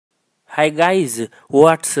Hi guys,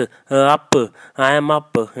 what's up? I am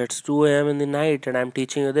up. It's 2 a.m. in the night and I'm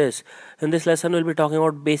teaching you this. In this lesson, we'll be talking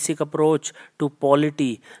about basic approach to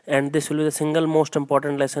polity, and this will be the single most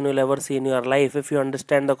important lesson you'll ever see in your life. If you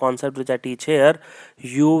understand the concept which I teach here,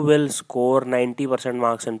 you will score 90%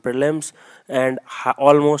 marks in prelims and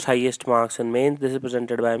almost highest marks in mains. This is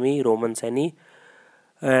presented by me, Roman Saini.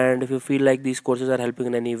 And if you feel like these courses are helping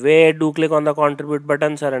in any way, do click on the contribute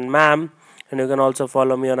button, sir and ma'am. And you can also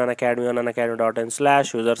follow me on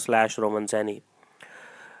unacademy.in/user/Roman Saini.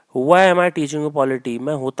 Why am I teaching you polity?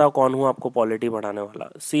 मैं होता कौन हूँ आपको polity पढ़ाने वाला?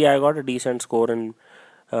 See, I got a decent score in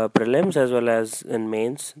prelims as well as in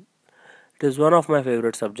mains. It is one of my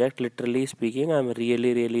favorite subject. Literally speaking, I'm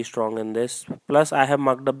really strong in this. Plus, I have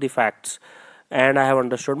mucked up the facts and I have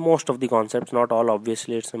understood most of the concepts. Not all,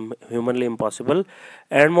 obviously, it's humanly impossible.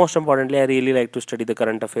 And most importantly, I really like to study the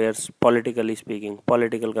current affairs, politically speaking,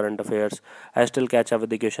 political current affairs. I still catch up with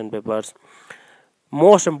the question papers.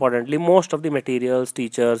 Most importantly, most of the materials,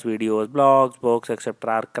 teachers, videos, blogs, books,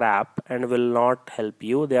 etc. are crap and will not help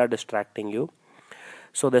you. They are distracting you.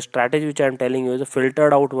 So the strategy which I am telling you is a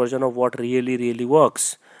filtered out version of what really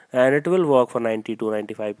works, and it will work for 90 to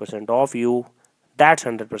 95% of you. That's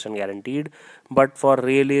 100% guaranteed. But for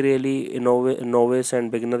really novice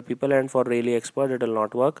and beginner people and for really expert, it will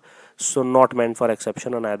not work. So not meant for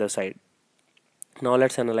exception on either side. Now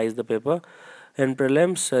let's analyze the paper. In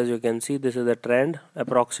prelims, as you can see, this is the trend.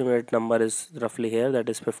 Approximate number is roughly here, that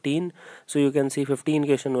is 15. So you can see 15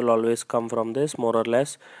 question will always come from this, more or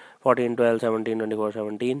less. 14, 12, 17, 24,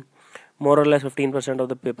 17. More or less 15% of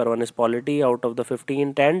the paper 1 is polity. Out of the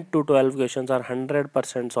 15, 10 to 12 questions are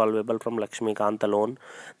 100% solvable from Lakshmikant alone.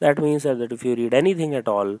 That means that if you read anything at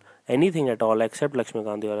all except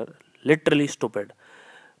Lakshmikant, you are literally stupid.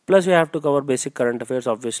 Plus, you have to cover basic current affairs,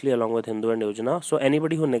 obviously, along with Hindu and Yojana. So,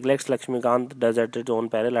 anybody who neglects Lakshmikant does at its own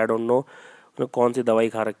peril. I don't know कौन सी दवाई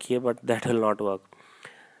खा रखी है, but that will not work.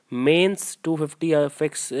 Mains 250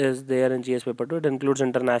 fix is there in GS paper 2. It includes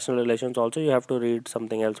international relations also. You have to read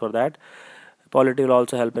something else for that. Polity will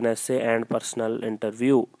also help in essay and personal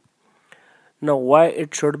interview. Now, why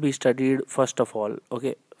it should be studied first of all?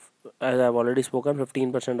 Okay, as I've already spoken,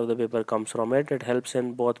 15% of the paper comes from it. It helps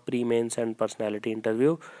in both pre-mains and personality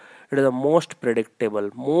interview. It is the most predictable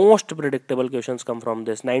questions come from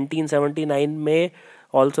this. 1979 May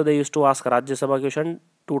also they used to ask Rajya Sabha question.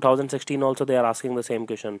 2016 also they are asking the same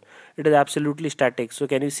question. It is absolutely static. So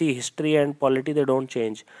can you see, history and polity, they don't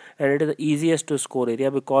change, and it is the easiest to score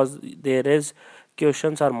area because there is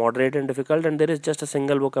questions are moderate and difficult, and there is just a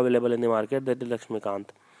single book available in the market, that is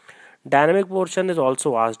Lakshmikant. Dynamic portion is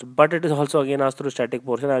also asked, but it is also again asked through static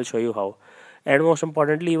portion. I'll show you how. And most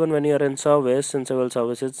importantly, even when you are in service, in civil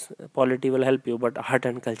services, polity will help you, but art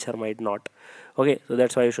and culture might not. Okay, so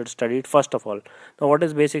that's why you should study it first of all. Now, what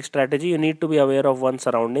is basic strategy? You need to be aware of one's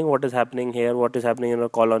surrounding, what is happening here, what is happening in your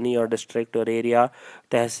colony, your district, your area,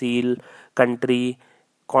 tehsil, country,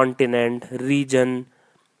 continent, region,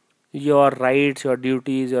 your rights, your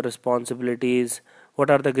duties, your responsibilities. What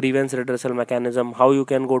are the grievance redressal mechanism, how you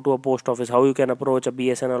can go to a post office, how you can approach a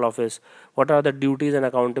BSNL office, what are the duties and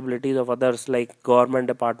accountabilities of others like government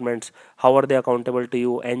departments, how are they accountable to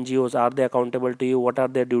you, NGOs, are they accountable to you, what are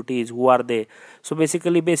their duties, who are they. So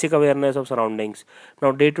basically basic awareness of surroundings.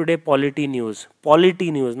 Now day to day polity news,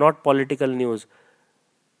 not political news.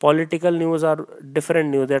 Political news are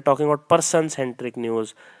different news. They are talking about person centric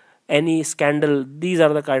news, any scandal. These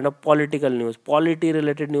are the kind of political news. Polity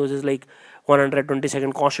related news is like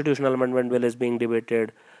 122nd constitutional amendment bill is being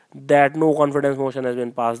debated, that no confidence motion has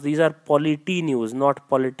been passed. These are polity news, not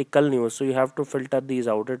political news. So you have to filter these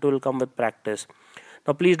out. It will come with practice.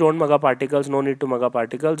 Now please don't mug up articles. No need to mug up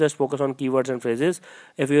articles. Just focus on keywords and phrases.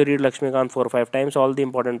 If you read Lakshmikant 4 or 5 times, all the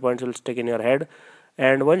important points will stick in your head.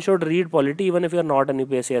 And one should read polity even if you are not an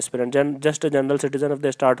UPSC aspirant. Just a general citizen, if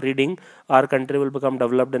they start reading, our country will become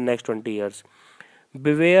developed in next 20 years.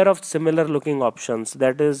 Beware of similar looking options.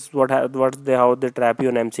 That is how they trap you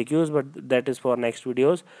in MCQs, but that is for next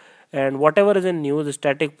videos. And whatever is in news, the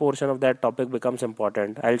static portion of that topic becomes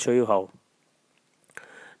important. I'll show you how.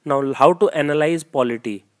 Now, how to analyze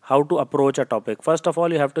polity, how to approach a topic. First of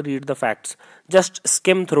all, you have to read the facts. Just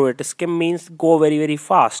skim through it. Skim means go very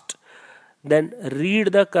fast. Then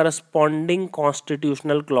read the corresponding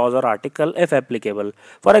constitutional clause or article if applicable.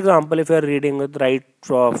 For example, if you are reading with right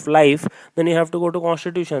of life, then you have to go to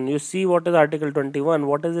constitution. You see what is article 21,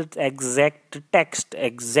 what is its exact text.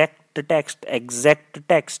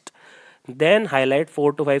 Then highlight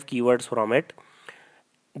 4 to 5 keywords from it.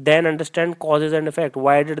 Then understand causes and effect.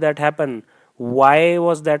 Why did that happen? Why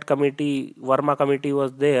was that committee, Verma committee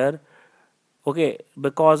was there Okay,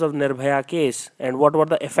 because of Nirbhaya case, and what were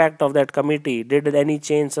the effect of that committee? Did any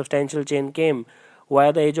change, substantial change came?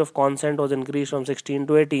 Why the age of consent was increased from 16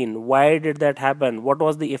 to 18? Why did that happen? What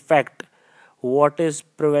was the effect? What is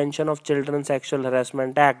Prevention of Children Sexual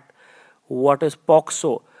Harassment Act? What is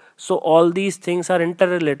POXO? So all these things are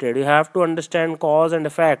interrelated. You have to understand cause and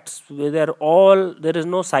effects. There is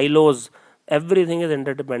no silos. Everything is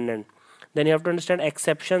interdependent. Then you have to understand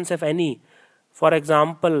exceptions, if any. For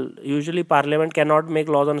example, usually Parliament cannot make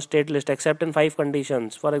laws on state list except in 5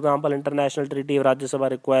 conditions. For example, international treaty, Rajya Sabha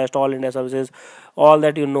request, all India services, all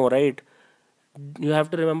that you know, right? You have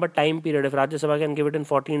to remember time period. If Rajya Sabha can give it in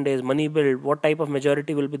 14 days, money bill, what type of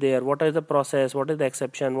majority will be there? What is the process? What is the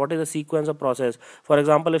exception? What is the sequence of process? For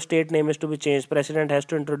example, if state name is to be changed, president has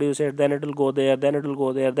to introduce it, then it will go there, then it will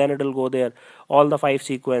go there, then it will go there. All the 5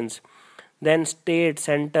 sequence. Then state,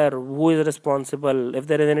 center, who is responsible? If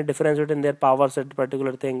there is any difference between their powers at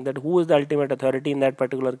particular thing, that who is the ultimate authority in that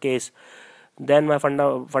particular case. Then my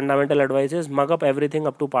fundamental advice is mug up everything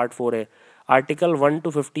up to part 4A. Article 1 to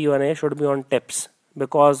 51A should be on tips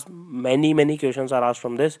because many questions are asked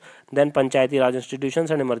from this. Then Panchayati Raj institutions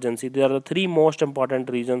and emergency. These are the 3 most important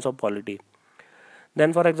regions of polity.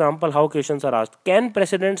 Then, for example, how questions are asked. Can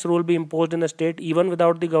president's rule be imposed in the state even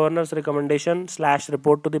without the governor's recommendation /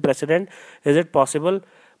 report to the president? Is it possible?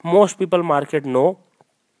 Most people mark it no.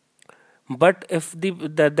 But if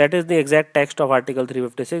that is the exact text of Article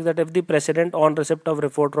 356, that if the president on receipt of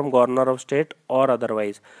report from governor of state or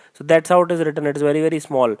otherwise. So that's how it is written. It is very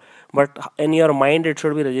small. But in your mind it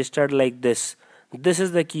should be registered like this. This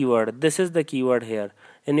is the keyword. This is the keyword here.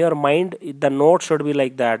 In your mind the note should be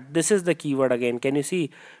like that. This is the keyword again. Can you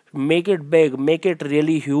see? Make it big, make it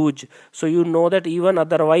really huge, so you know that even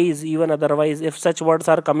otherwise if such words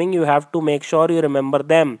are coming, you have to make sure you remember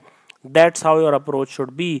them. That's how your approach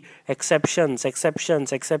should be. Exceptions.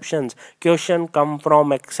 Question come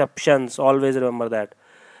from exceptions. Always remember that.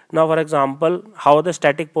 Now, for example, how the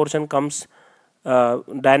static portion comes,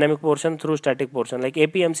 dynamic portion through static portion. Like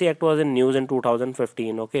APMC Act was in news in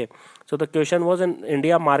 2015. Okay, so the question was, in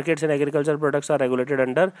India, markets and agricultural products are regulated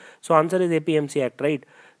under. So answer is APMC Act, right?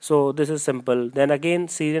 So this is simple. Then again,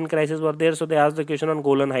 Syrian crisis were there, so they asked the question on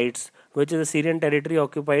Golan Heights, which is a Syrian territory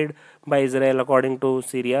occupied by Israel. According to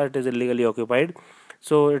Syria, it is illegally occupied,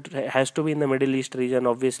 so it has to be in the Middle East region,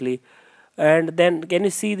 obviously. And then can you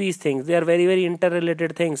see these things? They are very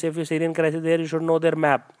interrelated things. If you Syrian crisis there, you should know their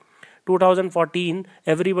map. 2014,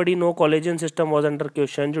 everybody know collegian system was under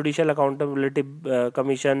question. Judicial Accountability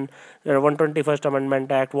Commission, 121st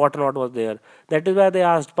Amendment Act, what not was there. That is why they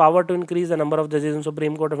asked power to increase the number of judges in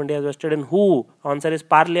Supreme Court of India is vested in who? Answer is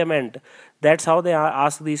Parliament. That's how they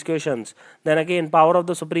ask these questions. Then again, power of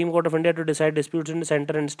the Supreme Court of India to decide disputes in the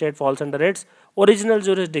center and state falls under its original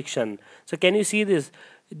jurisdiction. So can you see this?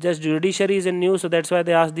 Just judiciary is in news, so that's why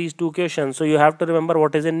they ask these 2 questions. So you have to remember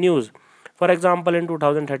what is in news. For example, in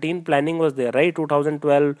 2013, planning was there, right?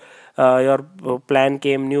 2012, your plan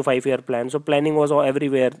came, new 5-year plan. So planning was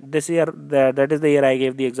everywhere. This year, that is the year I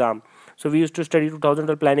gave the exam. So we used to study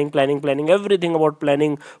 2012 planning, everything about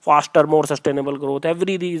planning, faster, more sustainable growth.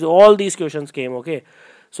 All these questions came. Okay.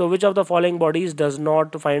 So which of the following bodies does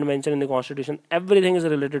not find mention in the constitution? Everything is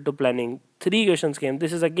related to planning. 3 questions came.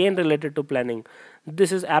 This is again related to planning.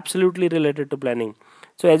 This is absolutely related to planning.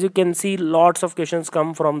 So as you can see, lots of questions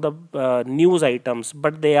come from the news items,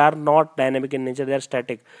 but they are not dynamic in nature, they are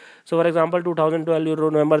static. So for example, 2012, you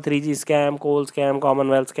remember 3G scam, coal scam,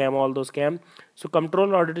 Commonwealth scam, all those scam. So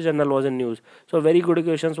Comptroller Auditor General was in news. So very good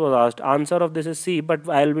questions was asked. Answer of this is C, but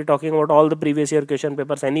I will be talking about all the previous year question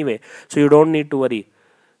papers anyway, so you don't need to worry.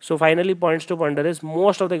 So finally, points to ponder is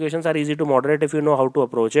most of the questions are easy to moderate if you know how to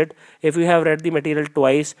approach it. If you have read the material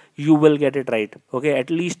twice, you will get it right. Okay, at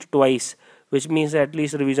least twice, which means at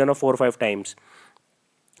least revision of 4 or 5 times.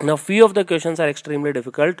 Now, few of the questions are extremely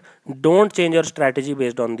difficult. Don't change your strategy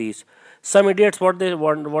based on these. Some idiots, what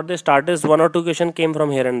they start is 1 or 2 questions came from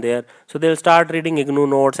here and there. So they'll start reading IGNU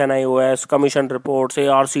notes, NIOS, commission reports,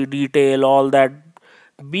 ARC detail, all that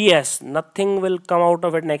BS. Nothing will come out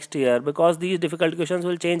of it next year because these difficult questions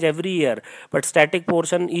will change every year. But static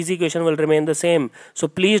portion, easy question will remain the same. So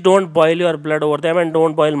please don't boil your blood over them, and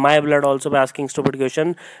don't boil my blood also by asking stupid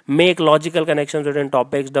question. Make logical connections between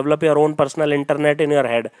topics. Develop your own personal internet in your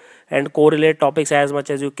head and correlate topics as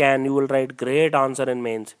much as you can. You will write great answer in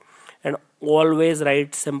mains. And always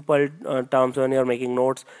write simple terms when you are making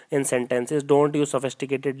notes in sentences. Don't use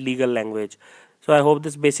sophisticated legal language. So I hope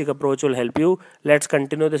this basic approach will help you. Let's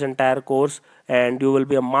continue this entire course and you will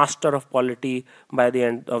be a master of polity by the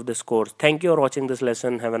end of this course. Thank you for watching this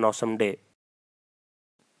lesson. Have an awesome day.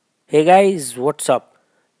 Hey guys, what's up?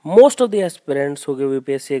 Most of the aspirants who give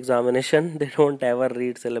UPSC examination, they don't ever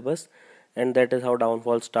read syllabus, and that is how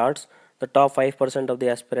downfall starts. The top 5% of the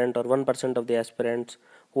aspirant or 1% of the aspirants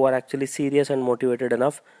who are actually serious and motivated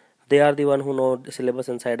enough, they are the one who know the syllabus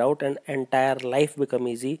inside out, and entire life become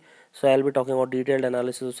easy. So I'll be talking about detailed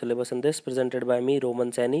analysis of syllabus in this, presented by me,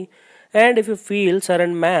 Roman Saini. And if you feel, sir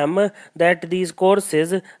and ma'am, that these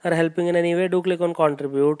courses are helping in any way, do click on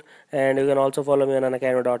contribute. And you can also follow me on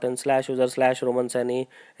unacademy.in/user/Roman Saini,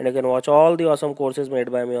 and you can watch all the awesome courses made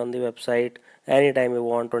by me on the website anytime you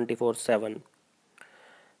want, 24/7.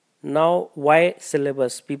 Now, why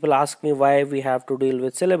syllabus? People ask me why we have to deal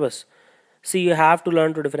with syllabus. See, you have to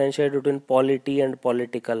learn to differentiate between polity and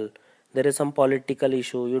political. There is some political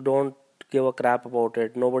issue. You don't give a crap about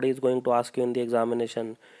it. Nobody is going to ask you in the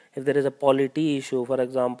examination. If there is a polity issue, for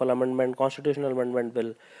example, amendment, constitutional amendment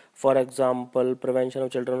bill, for example, prevention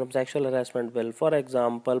of children from sexual harassment bill, for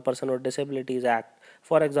example, person with disabilities act,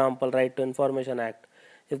 for example, right to information act.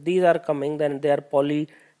 If these are coming, then they are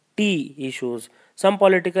polity issues. Some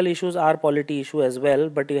political issues are polity issue as well,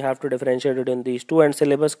 but you have to differentiate between these two, and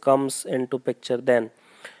syllabus comes into picture then.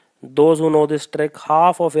 Those who know this trick,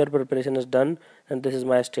 half of your preparation is done, and this is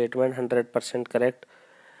my statement, 100% correct.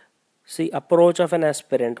 See, approach of an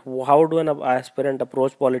aspirant. How do an aspirant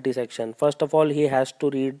approach polity section? First of all, he has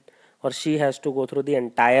to read, or she has to go through the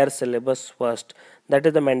entire syllabus first. That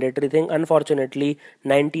is the mandatory thing. Unfortunately,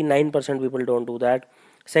 99% people don't do that.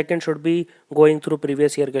 Second should be going through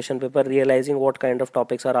previous year question paper, realizing what kind of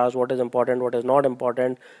topics are asked, what is important, what is not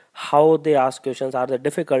important, how they ask questions, are they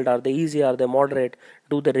difficult, are they easy, are they moderate,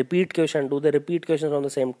 do they repeat questions on the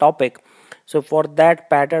same topic. So for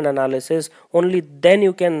that pattern analysis, only then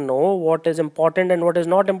you can know what is important and what is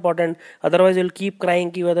not important. Otherwise you'll keep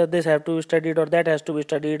crying ki whether this have to be studied or that has to be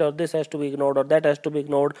studied, or this has to be ignored or that has to be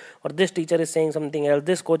ignored, or this teacher is saying something else,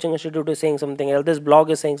 this coaching institute is saying something else, this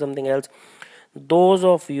blog is saying something else. Those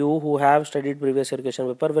of you who have studied previous year question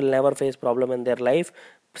paper will never face problem in their life.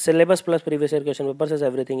 Syllabus plus previous year question papers is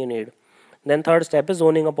everything you need. Then third step is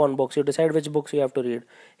zoning upon books. You decide which books you have to read.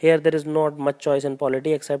 Here there is not much choice in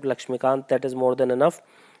polity except Lakshmikant. That is more than enough.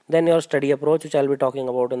 Then your study approach, which I'll be talking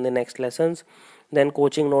about in the next lessons. Then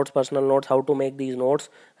coaching notes, personal notes, how to make these notes,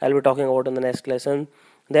 I'll be talking about in the next lesson.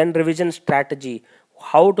 Then revision strategy,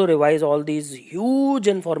 how to revise all these huge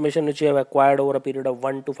information which you have acquired over a period of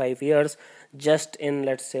 1 to 5 years just in,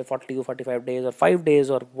 let's say, 40 to 45 days or 5 days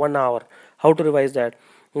or 1 hour. How to revise that.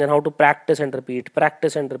 And then how to practice and repeat,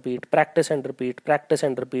 practice and repeat, practice and repeat, practice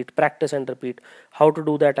and repeat, practice and repeat. How to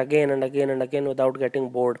do that again and again and again without getting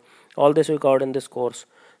bored. All this we covered in this course.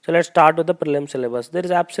 So let's start with the prelim syllabus. There is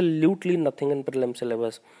absolutely nothing in prelim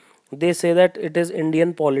syllabus. They say that it is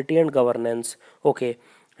Indian polity and governance. Okay,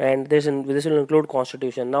 and this will include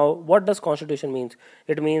constitution. Now what does constitution means?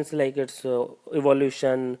 It means like its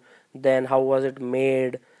evolution, then how was it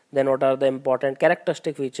made, then what are the important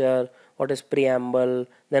characteristic feature, what is preamble,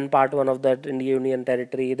 then part 1 of that Indian Union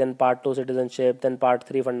territory, then part 2 citizenship, then part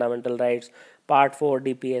 3 fundamental rights, part 4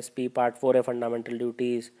 DPSP, part 4 fundamental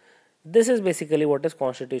duties. This is basically what is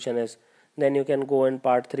constitution is. Then you can go in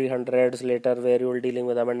part 300s later where you will dealing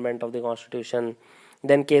with amendment of the constitution.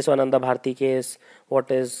 Then case Ananda Bharti case, what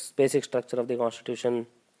is basic structure of the constitution.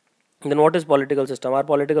 Then what is political system? Our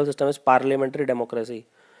political system is parliamentary democracy.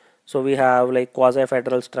 So we have like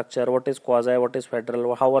quasi-federal structure. What is quasi? What is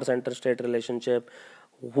federal? How are center-state relationship?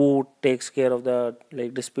 Who takes care of the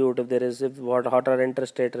like dispute if there is? If what are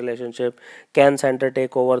interstate relationship? Can center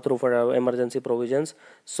take over through for emergency provisions?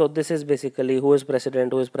 So this is basically who is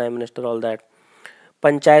president, who is prime minister, all that.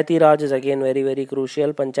 Panchayati Raj is again very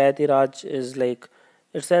crucial. Panchayati Raj is like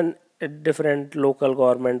it's a different local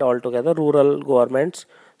government altogether, rural governments.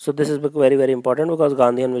 So this is very important because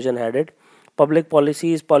Gandhian vision had it. Public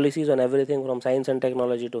policies on everything from science and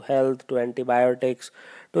technology to health to antibiotics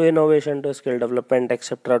to innovation to skill development,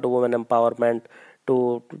 etc., to women empowerment,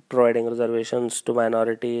 to providing reservations to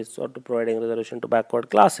minorities or to providing reservation to backward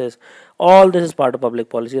classes. All this is part of public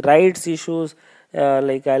policy. Rights issues,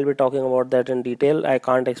 like I'll be talking about that in detail. I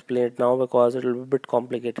can't explain it now because it will be a bit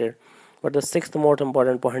complicated. But the sixth most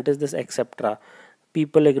important point is this etc.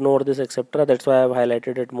 People ignore this etc. That's why I've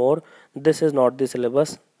highlighted it more. This is not the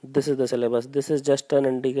syllabus. This is the syllabus. This is just an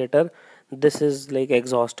indicator. This is like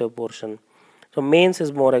exhaustive portion. So mains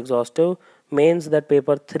is more exhaustive. Mains, that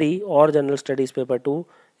paper 3 or general studies paper 2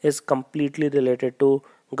 is completely related to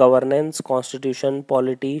governance, constitution,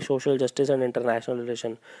 polity, social justice and international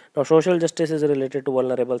relation. Now social justice is related to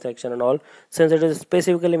vulnerable section and all. Since it is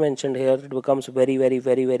specifically mentioned here, it becomes very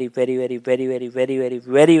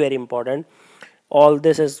important. All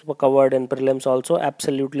this is covered in prelims also,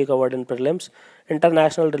 absolutely covered in prelims.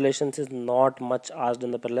 International relations is not much asked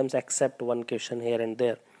in the prelims except one question here and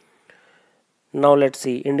there. Now let's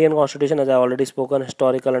see. Indian Constitution, as I already spoken,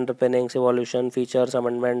 historical underpinnings, evolution, features,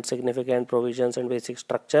 amendments, significant provisions, and basic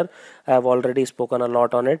structure. I have already spoken a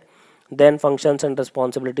lot on it. Then functions and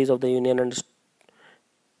responsibilities of the union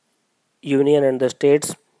and the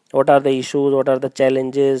states. What are the issues? What are the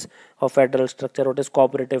challenges of federal structure? What is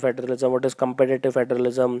cooperative federalism? What is competitive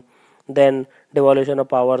federalism? Then devolution of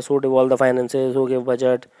powers. Who devolve the finances? Who give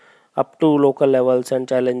budget? Up to local levels and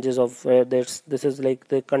challenges of this. This is like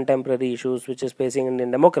the contemporary issues which is facing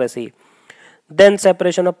Indian democracy. Then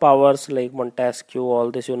separation of powers like Montesquieu.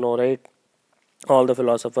 All this you know, right? All the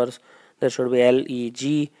philosophers. There should be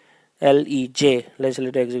LEJ,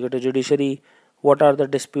 legislative, executive, judiciary. What are the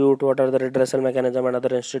dispute? What are the redressal mechanism and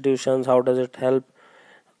other institutions? How does it help?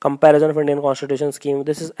 Comparison of Indian constitution scheme.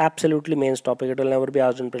 This is absolutely main topic. It will never be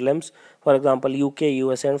asked in prelims. For example, UK,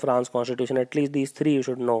 USA, and France constitution. At least these three you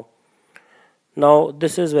should know. Now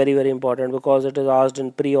this is very very important because it is asked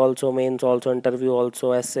in pre also, mains also, interview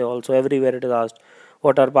also, essay also, everywhere it is asked.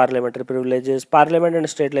 What are parliamentary privileges? Parliament and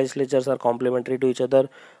state legislatures are complementary to each other.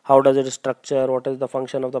 How does it structure? What is the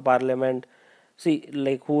function of the parliament? See,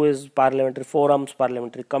 like who is parliamentary forums,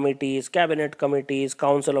 parliamentary committees, cabinet committees,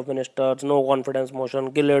 council of ministers, no confidence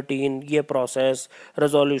motion, guillotine, ye process,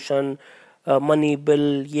 resolution, money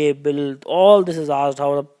bill, ye bill. All this is asked.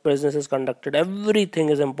 How the business is conducted. Everything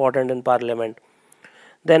is important in parliament.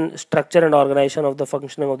 Then structure and organization of the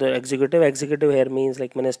functioning of the executive. Executive here means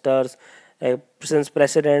like ministers, since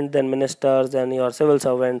president, then ministers, then your civil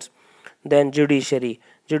servants. Then judiciary.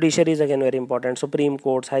 Judiciary is again very important. Supreme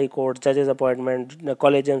courts, high courts, judges appointment, the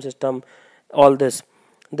collegium system, all this.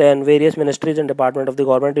 Then various ministries and department of the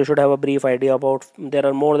government. You should have a brief idea about. There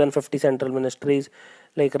are more than 50 central ministries.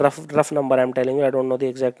 Like rough number I'm telling you. I don't know the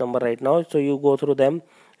exact number right now. So you go through them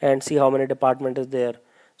and see how many department is there.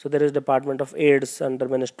 So there is Department of AIDS under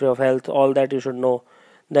Ministry of Health. All that you should know.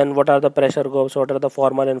 Then what are the pressure groups? What are the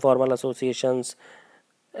formal informal associations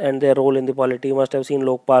and their role in the polity? You must have seen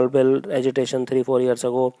Lokpal bill agitation 3-4 years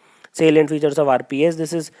ago. Salient features of RPS.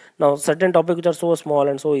 This is now certain topics which are so small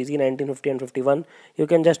and so easy. 1950 and 51. You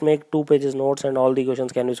can just make 2 pages notes and all the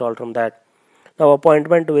questions can be solved from that. Now,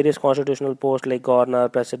 appointment to various constitutional posts like governor,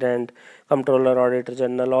 president, comptroller, auditor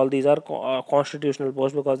general, all these are constitutional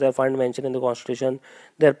posts because they are found mentioned in the constitution.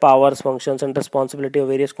 Their powers, functions, and responsibility of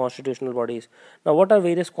various constitutional bodies. Now, what are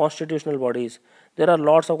various constitutional bodies? There are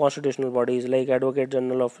lots of constitutional bodies like Advocate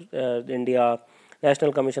General of India,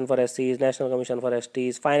 National Commission for SCs, National Commission for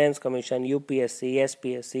STs, Finance Commission, UPSC,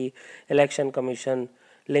 SPSC, Election Commission,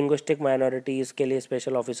 linguistic minorities के लिए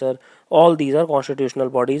special officer. All these are constitutional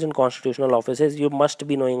bodies and constitutional offices. You must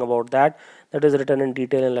be knowing about that. That is written in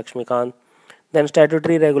detail in Lakshmikant. Then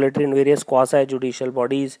statutory, regulatory, and various quasi judicial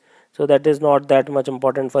bodies. So that is not that much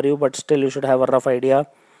important for you, but still you should have a rough idea.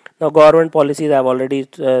 Now government policies I have already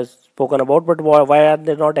spoken about, but why are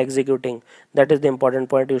they not executing? That is the important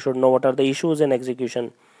point. You should know what are the issues in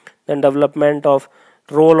execution. Then development of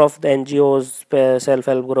role of the NGOs,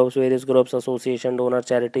 self-help groups, various groups, association, donor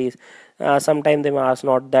charities. Sometimes they may ask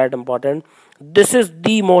not that important. This is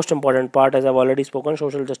the most important part, as I've already spoken.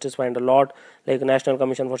 Social justice find a lot, like National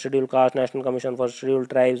Commission for Scheduled Caste, National Commission for Scheduled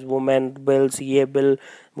Tribes, women bills, ye bill,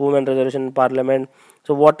 women resolution in parliament.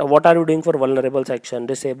 So what are you doing for vulnerable section,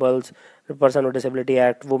 disabled, person with disability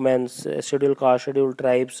act, women's, scheduled caste, scheduled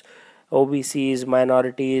tribes, OBCs,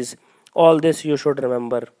 minorities? All this you should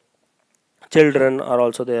remember. Children are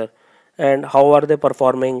also there, and how are they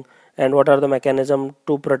performing, and what are the mechanism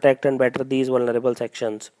to protect and better these vulnerable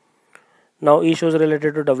sections. Now issues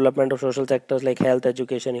related to development of social sectors like health,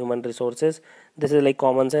 education, human resources. This is like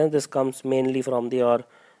common sense. This comes mainly from the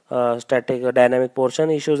static dynamic portion.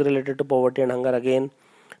 Issues related to poverty and hunger again.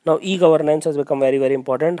 Now e-governance has become very very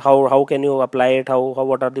important. How can you apply it? How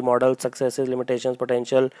what are the models, successes, limitations,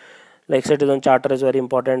 potential? Like citizen charter is very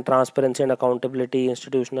important. Transparency and accountability,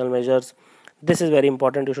 institutional measures. This is very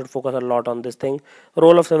important. You should focus a lot on this thing.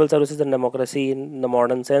 Role of civil services in democracy in the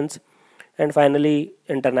modern sense. And finally,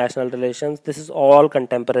 international relations. This is all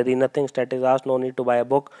contemporary. Nothing static asked. No need to buy a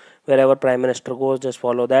book. Wherever Prime Minister goes, just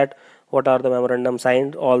follow that. What are the memorandum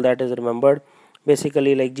signed? All that is remembered.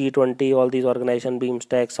 Basically, like G20, all these organizations,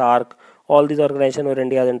 BIMSTEC, SARC, all these organizations where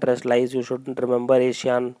India's interest lies. You should remember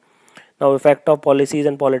ASEAN. Now, effect of policies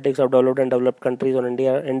and politics of developed and developed countries on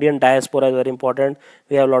India. Indian diaspora is very important.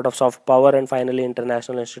 We have a lot of soft power, and finally,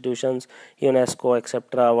 international institutions, UNESCO,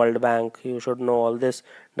 etc., World Bank. You should know all this,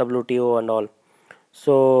 WTO and all.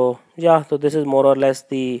 So, yeah, so this is more or less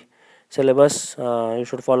the syllabus. You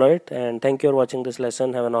should follow it. And thank you for watching this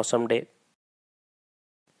lesson. Have an awesome day.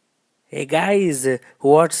 Hey guys,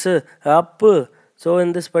 what's up? So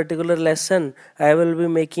in this particular lesson, I will be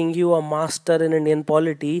making you a master in Indian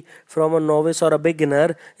polity from a novice or a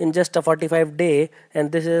beginner in just a 45 day,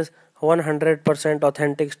 and this is 100%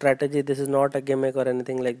 authentic strategy. This is not a gimmick or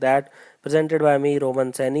anything like that. Presented by me,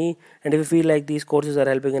 Roman Saini. And if you feel like these courses are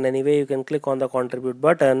helping in any way, you can click on the contribute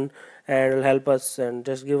button and it will help us, and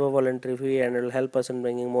just give a voluntary fee, and it will help us in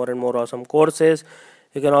bringing more and more awesome courses.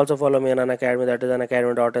 You can also follow me on Unacademy, that is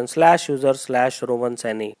unacademy.in/user/Roman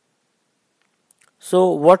Saini. So,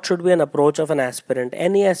 what should be an approach of an aspirant?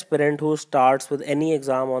 Any aspirant who starts with any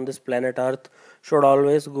exam on this planet Earth should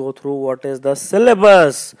always go through what is the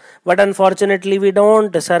syllabus. But unfortunately, we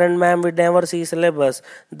don't, sir and ma'am, we never see syllabus.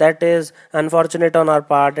 That is unfortunate on our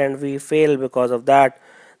part, and we fail because of that.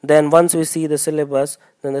 Then, once we see the syllabus,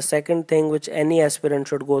 then the second thing which any aspirant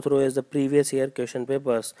should go through is the previous year question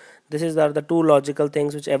papers. This is are the two logical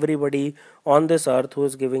things which everybody on this earth who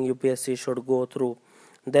is giving UPSC should go through.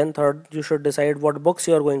 Then third, you should decide what books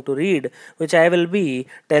you are going to read, which I will be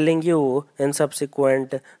telling you in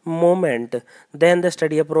subsequent moment. Then the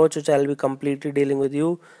study approach, which I'll be completely dealing with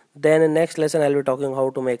you. Then in next lesson I'll be talking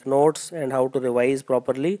how to make notes and how to revise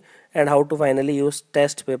properly, and how to finally use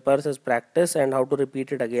test papers as practice, and how to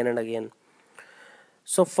repeat it again and again.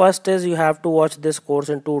 So first is you have to watch this course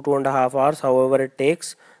in 2.5 hours, however it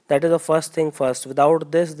takes. That is the first thing first.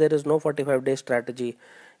 Without this, there is no 45-day strategy.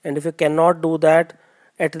 And if you cannot do that,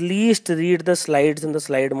 at least read the slides in the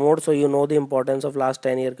slide mode, so you know the importance of last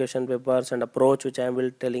 10 year question papers and approach, which I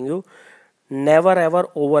will telling you. Never ever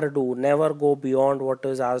overdo, never go beyond what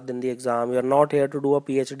is asked in the exam. You are not here to do a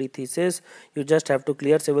PhD thesis, you just have to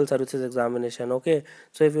clear civil services examination. Okay,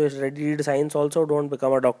 so if you read science also, don't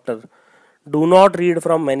become a doctor. Do not read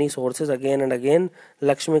from many sources again and again.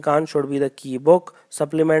 Lakshmikant should be the key book.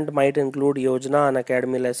 Supplement might include Yojana and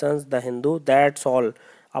Academy lessons, The Hindu. That's all.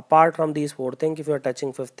 Apart from these four things, if you are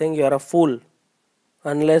touching fifth thing, you are a fool.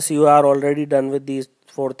 Unless you are already done with these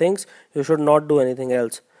four things, you should not do anything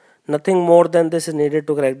else. Nothing more than this is needed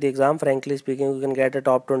to crack the exam. Frankly speaking, you can get a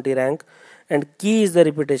top 20 rank. And key is the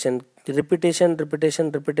repetition. Repetition,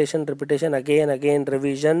 repetition, repetition, repetition, again,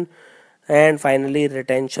 revision, and finally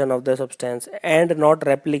retention of the substance, and not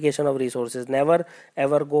replication of resources. Never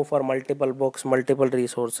ever go for multiple books, multiple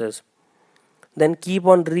resources. Then keep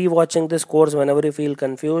on re-watching this course whenever you feel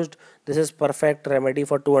confused. This is perfect remedy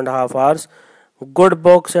for 2.5 hours. Good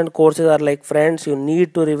books and courses are like friends. You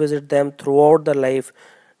need to revisit them throughout the life,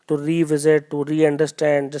 to revisit, to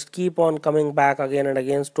re-understand. Just keep on coming back again and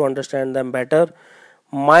again to understand them better.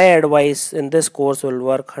 My advice in this course will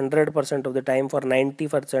work 100% of the time for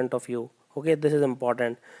 90% of you. Okay, this is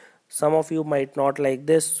important. Some of you might not like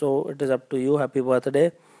this, so it is up to you. Happy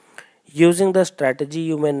birthday. Using the strategy,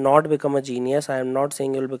 you may not become a genius. I am not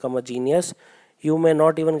saying you will become a genius. You may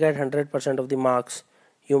not even get 100% of the marks.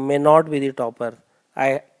 You may not be the topper.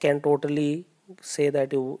 I can totally say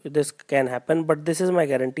that this can happen, but this is my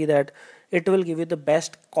guarantee that it will give you the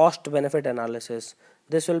best cost benefit analysis.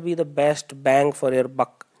 This will be the best bang for your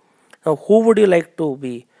buck. Now, who would you like to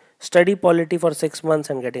be? Study polity for 6 months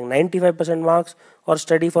and getting 95% marks, or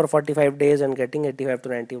study for 45 days and getting 85 to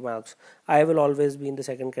 90 marks? I will always be in the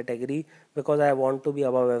second category, because I want to be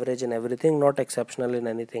above average in everything, not exceptional in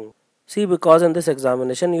anything. See, because in this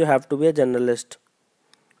examination you have to be a generalist.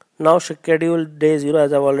 Now schedule day 0,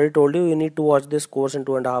 as I've already told you, you need to watch this course in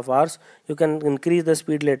 2.5 hours. You can increase the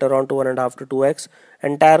speed later on to 1.5 to 2x.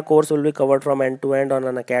 Entire course will be covered from end to end on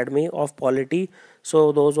an academy of polity.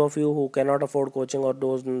 So those of you who cannot afford coaching, or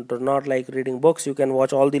those who do not like reading books, you can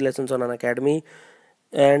watch all the lessons on an academy.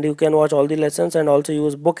 And you can watch all the lessons and also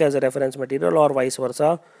use book as a reference material, or vice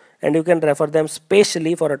versa. And you can refer them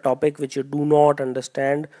specially for a topic which you do not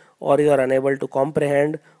understand, or you are unable to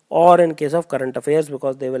comprehend, or in case of current affairs,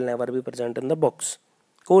 because they will never be present in the books.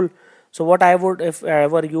 Cool. So what I would, if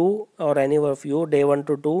ever you or any of you, day 1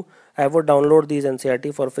 to 2, I would download these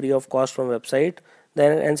NCERT for free of cost from website.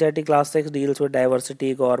 Then NCERT class 6 deals with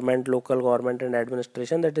diversity, government, local government and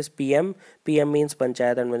administration, that is PM. PM means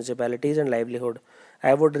panchayat and municipalities, and livelihood.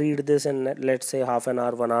 I would read this in, let's say, half an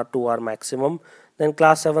hour, 1 hour, 2 hour maximum. Then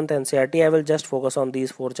class 7th NCERT, I will just focus on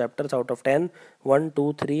these 4 chapters out of 10, 1,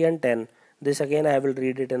 2, 3 and 10. This again I will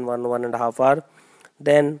read it in 1.5 hour.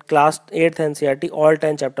 Then class 8th NCERT, all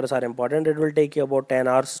 10 chapters are important. It will take you about 10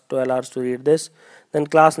 hours, 12 hours to read this. Then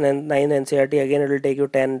class 9 NCERT, again it will take you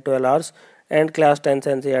 10, 12 hours. And class 10th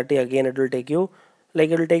NCERT, again it will take you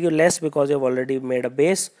less, because you have already made a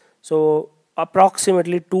base. So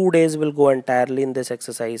approximately 2 days will go entirely in this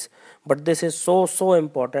exercise. But this is so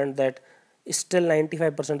important that still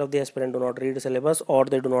 95% of the aspirant do not read syllabus, or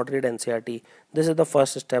they do not read NCERT. This is the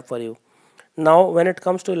first step for you. Now when it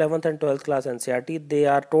comes to 11th and 12th class NCERT, they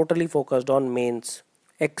are totally focused on mains,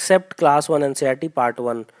 except class 1 NCERT part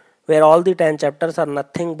 1, where all the 10 chapters are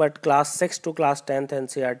nothing but class 6 to class 10th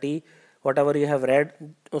NCERT. Whatever you have read,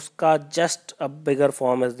 uska just a bigger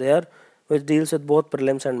form is there, which deals with both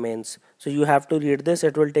prelims and mains. So you have to read this.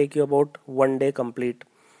 It will take you about 1 day complete.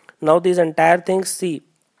 Now these entire things, see,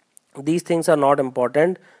 these things are not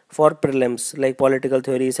important for prelims, like political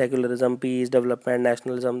theory, secularism, peace, development,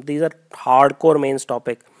 nationalism. These are hardcore mains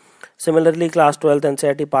topic. Similarly, class 12th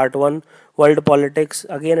NCERT part 1, world politics,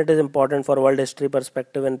 again it is important for world history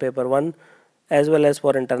perspective in paper 1, as well as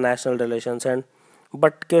for international relations. And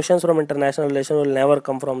but questions from international relations will never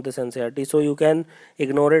come from this NCERT, so you can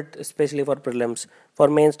ignore it, especially for prelims. For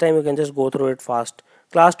mains time, you can just go through it fast.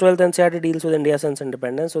 Class 12th NCERT deals with India since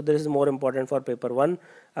independence, so this is more important for paper 1.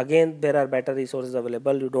 Again, there are better resources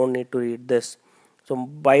available, you don't need to read this. So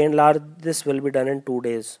by and large, this will be done in 2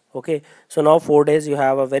 days. Okay, so now 4 days you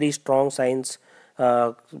have a very strong science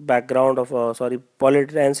background of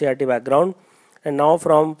polity NCERT background. And now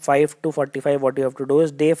from 5 to 45, what you have to do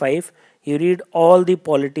is day 5, you read all the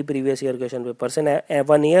polity previous year question papers. In a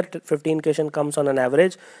 1 year, 15 question comes on an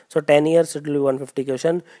average. So 10 years, it will be 150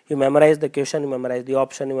 question. You memorize the question, you memorize the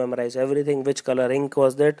option, you memorize everything, which color ink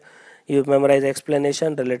was that, you memorize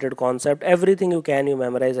explanation, related concept, everything you can, you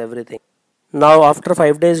memorize everything. Now after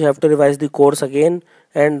 5 days you have to revise the course again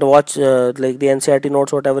and watch like the NCERT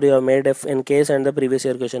notes whatever you have made if in case, and the previous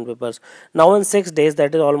year question papers. Now in 6 days,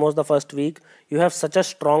 that is almost the first week, you have such a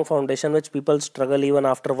strong foundation which people struggle even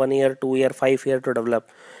after 1 year, 2 year, 5 year to develop.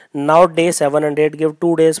 Now day 7 and 8, give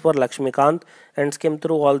 2 days for Lakshmikant and skim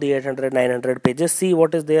through all the 800, 900 pages, see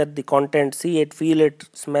what is there, the content, see it, feel it,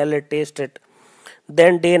 smell it, taste it.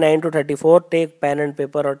 Then day 9 to 34, take pen and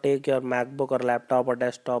paper or take your MacBook or laptop or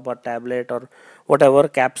desktop or tablet or whatever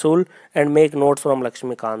capsule and make notes from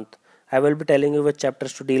Lakshmikant. I will be telling you which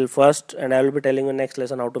chapters to deal first, and I will be telling you next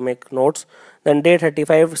lesson how to make notes. Then day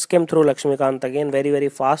 35, skim through Lakshmikant again very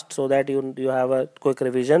fast so that you have a quick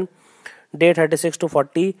revision. Day 36 to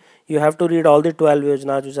 40, you have to read all the 12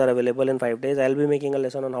 yojanas which are available in 5 days. I will be making a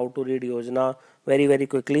lesson on how to read yojana very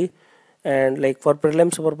quickly. And like for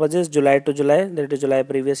prelims purposes, July to July, that is July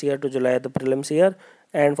previous year to July the prelims year,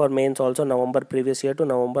 and for mains also November previous year to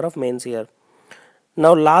November of mains year.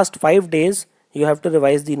 Now last 5 days you have to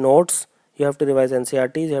revise the notes, you have to revise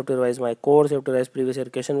NCERTs, you have to revise my course, you have to revise previous year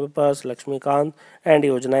question papers, Lakshmikant and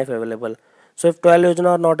yojana if available. So if 12 yojana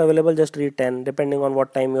are not available, just read 10 depending on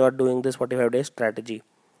what time you are doing this 45 days strategy.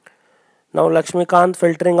 Now Lakshmikant,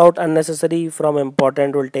 filtering out unnecessary from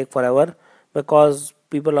important will take forever because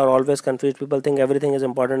people are always confused. People think everything is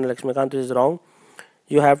important in Lakshmikant, which is wrong.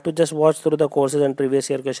 You have to just watch through the courses and previous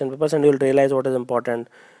year question papers and you will realize what is important.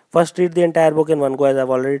 First read the entire book in one go, as I've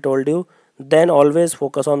already told you. Then always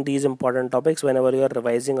focus on these important topics whenever you are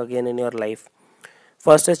revising again in your life.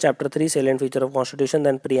 First is chapter 3, salient feature of constitution,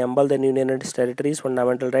 then preamble, then union and its territories,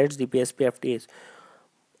 fundamental rights, DPSP, FTAs.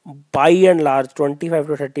 By and large, 25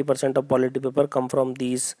 to 30% of polity paper come from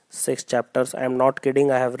these 6 chapters. I am not kidding.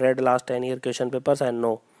 I have read last 10 year question papers and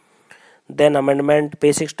know. Then amendment,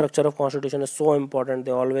 basic structure of constitution is so important.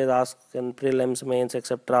 They always ask in prelims, mains,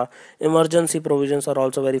 etc. Emergency provisions are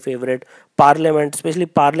also very favorite. Parliament, especially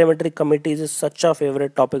parliamentary committees, is such a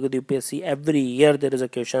favorite topic with UPSC. Every year there is a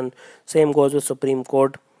question. Same goes with Supreme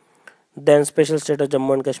Court. Then special state of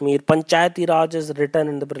Jammu and Kashmir. Panchayati Raj is written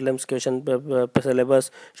in the prelims question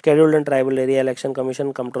syllabus. Scheduled and tribal area, election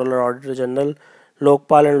commission, comptroller, auditor general,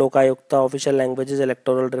 Lokpal and Lokayukta, official languages,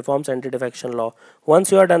 electoral reforms, anti-defection law.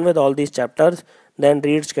 Once you are done with all these chapters, then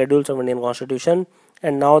read schedules of Indian constitution.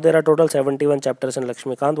 And now there are total 71 chapters in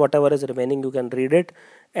Lakshmikant. Whatever is remaining, you can read it.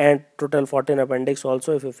 And total 14 appendix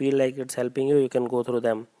also. If you feel like it's helping you, you can go through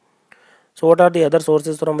them. So what are the other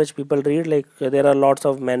sources from which people read? Like there are lots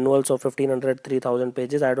of manuals of 1500, 3000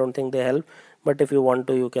 pages. I don't think they help, but if you want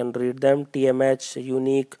to, you can read them. TMH,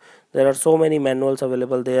 Unique. There are so many manuals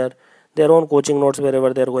available there. Their own coaching notes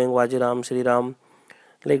wherever they are going. Vajiram, Sri Ram.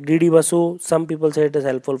 Like DD Basu, some people say it is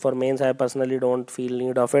helpful for mains. I personally don't feel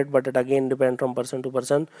need of it, but it again depends from person to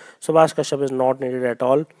person. Subhash Kashyap is not needed at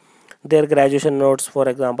all. Their graduation notes, for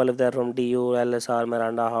example, if they are from DU, LSR,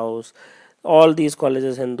 Miranda House, all these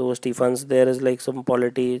colleges, Hindu, Stephens, there is like some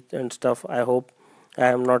polity and stuff. I hope, I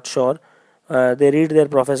am not sure. They read their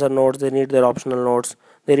professor notes, they read their optional notes,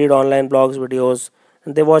 they read online blogs, videos,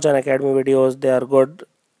 and they watch an academy videos. They are good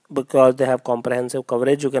because they have comprehensive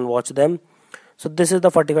coverage. You can watch them. So this is the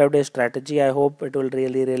 45 day strategy. I hope it will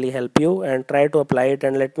really help you, and try to apply it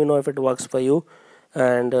and let me know if it works for you,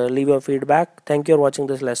 and leave your feedback. Thank you for watching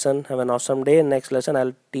this lesson. Have an awesome day. In next lesson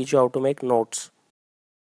I'll teach you how to make notes.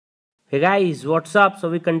 Hey guys, what's up? So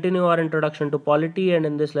we continue our introduction to polity, and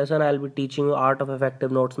in this lesson I'll be teaching you art of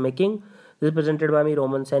effective notes making. This is presented by me,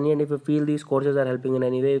 Roman Saini, and if you feel these courses are helping in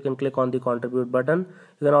any way, you can click on the contribute button.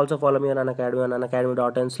 You can also follow me on Unacademy on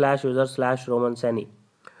unacademy.in/user/Roman Saini.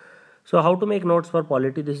 So how to make notes for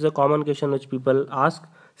polity? This is a common question which people ask.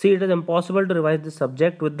 See, it is impossible to revise this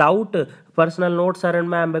subject without personal notes, sir and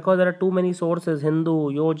ma'am, because there are too many sources: Hindu,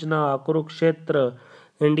 Yojana, Kurukshetra,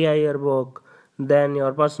 India Yearbook, then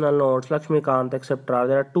your personal notes, Lakshmikant, etc.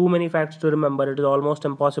 There are too many facts to remember. It is almost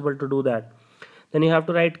impossible to do that. Then you have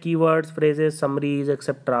to write keywords, phrases, summaries,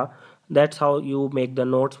 etc. That's how you make the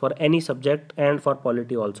notes for any subject and for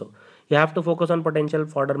polity also. You have to focus on potential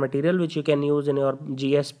fodder material which you can use in your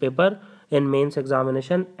GS paper in mains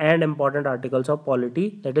examination and important articles of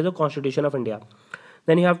polity, that is the Constitution of India.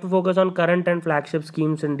 Then you have to focus on current and flagship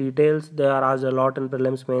schemes in details. They are asked a lot in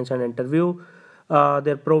prelims, mains and interview.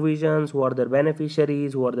 Their provisions, who are their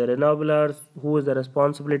beneficiaries, who are their enablers, who is the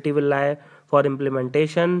responsibility will lie for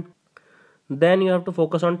implementation. Then you have to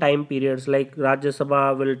focus on time periods, like Rajya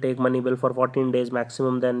Sabha will take money bill for 14 days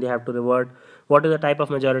maximum, then they have to revert. What is the type of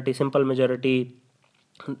majority? Simple majority.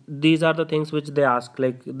 These are the things which they ask,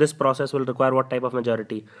 like this process will require what type of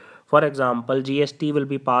majority. For example, GST will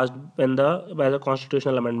be passed in the by the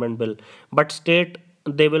constitutional amendment bill, but state,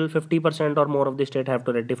 they will 50% or more of the state have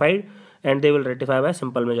to ratify, and they will ratify by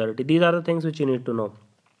simple majority. These are the things which you need to know.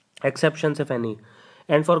 Exceptions if any.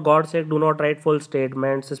 And for God's sake, do not write full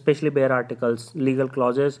statements, especially bare articles, legal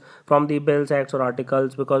clauses from the bills, acts, or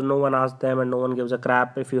articles, because no one asks them and no one gives a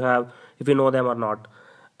crap if you know them or not.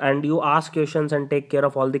 And you ask questions and take care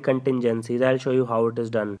of all the contingencies. I'll show you how it is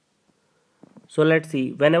done. So let's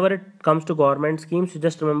see. Whenever it comes to government schemes, you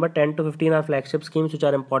just remember 10 to 15 are flagship schemes which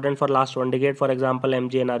are important for last one decade. For example,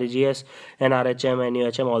 MG, NREGS, NRHM,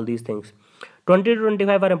 NUHM, all these things. 20 to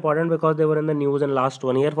 25 are important because they were in the news in last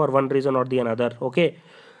 1 year for one reason or the another. Okay.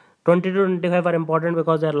 20 to 25 are important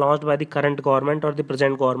because they are launched by the current government or the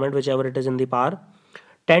present government, whichever it is in the power.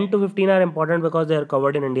 10 to 15 are important because they are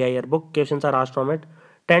covered in India Yearbook. Questions are asked from it.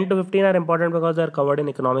 10 to 15 are important because they are covered in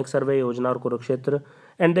Economic Survey, Yojana or Kurukshetra.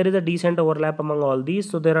 And there is a decent overlap among all these.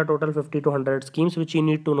 So there are total 50 to 100 schemes which you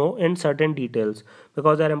need to know in certain details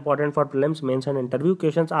because they are important for prelims, mains and interview.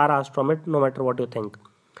 Questions are asked from it no matter what you think.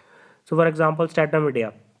 So for example, Statum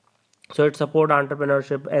Media. So it support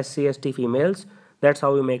entrepreneurship, SC, ST females. That's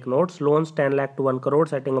how you make notes. Loans 10 lakh to 1 crore,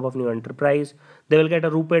 setting up of new enterprise. They will get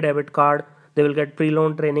a RuPay debit card. They will get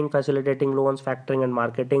pre-loan training, facilitating loans, factoring and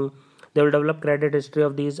marketing. They will develop credit history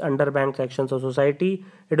of these underbanked sections of society.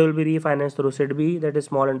 It will be refinanced through SIDB, that is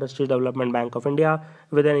Small Industries Development Bank of India,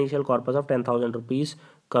 with an initial corpus of 10,000 rupees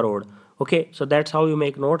crore. Okay, so that's how you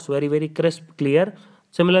make notes. Very, very crisp, clear.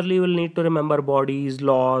 Similarly, you will need to remember bodies,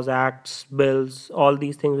 laws, acts, bills, all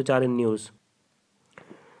these things which are in news.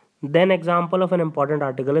 Then example of an important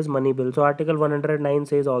article is money bill. So article 109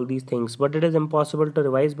 says all these things, but it is impossible to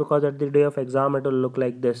revise because at the day of exam it will look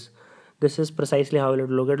like this. This is precisely how it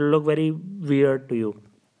will look. It will look very weird to you.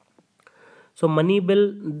 So money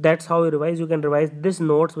bill, that's how you revise. You can revise this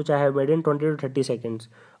notes which I have made in 20 to 30 seconds.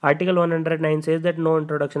 Article 109 says that no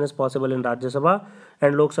introduction is possible in Rajya Sabha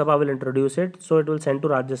and Lok Sabha will introduce it. So it will send to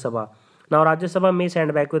Rajya Sabha. Now Rajya Sabha may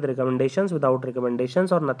send back with recommendations, without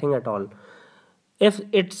recommendations, or nothing at all. If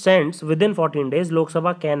it sends within 14 days, Lok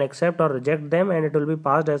Sabha can accept or reject them and it will be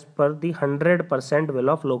passed as per the 100% will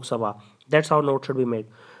of Lok Sabha. That's how notes should be made.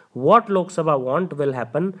 What Lok Sabha want will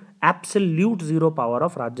happen. Absolute zero power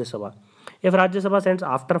of Rajya Sabha. If Rajya Sabha sends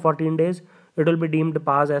after 14 days, it will be deemed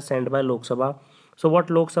passed as sent by Lok Sabha. So what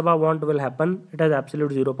Lok Sabha want will happen. It has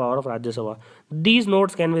absolute zero power of Rajya Sabha. These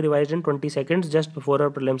notes can be revised in 20 seconds just before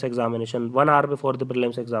a prelims examination, 1 hour before the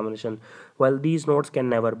prelims examination, while these notes can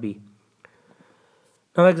never be.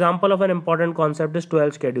 Now example of an important concept is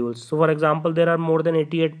 12 schedules. So for example, there are more than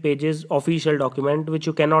 88 pages official document which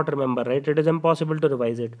you cannot remember, right? It is impossible to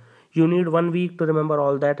revise it. You need 1 week to remember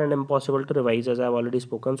all that and impossible to revise, as I have already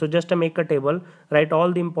spoken. So just to make a table, write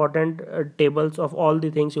all the important tables of all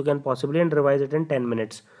the things you can possibly and revise it in 10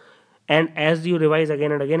 minutes. And as you revise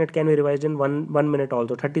again and again, it can be revised in one minute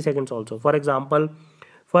also, 30 seconds also. For example,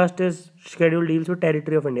 first is schedule deals with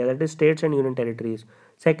territory of India, that is states and union territories.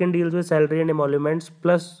 Second deals with salary and emoluments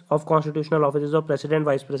plus of constitutional offices of president,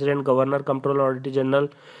 vice president, governor, comptroller, auditor general,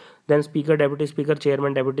 then speaker, deputy speaker,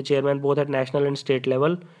 chairman, deputy chairman, both at national and state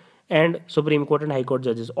level, and Supreme Court and High Court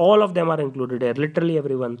judges. All of them are included here, literally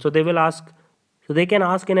everyone. So they will ask, so they can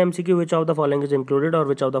ask in MCQ which of the following is included or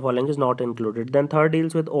which of the following is not included. Then third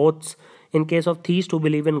deals with oaths. In case of theists who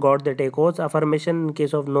believe in God, they take oaths. Affirmation in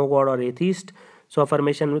case of no God or atheist. So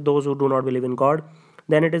affirmation with those who do not believe in God.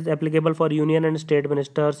 Then it is applicable for union and state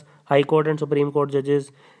ministers, high court and supreme court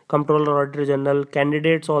judges, comptroller, auditor general,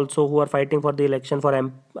 candidates also who are fighting for the election for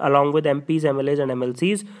along with MPs, MLAs and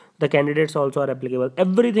MLCs. The candidates also are applicable.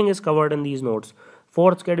 Everything is covered in these notes.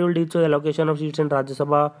 Fourth schedule deals with allocation of seats in Rajya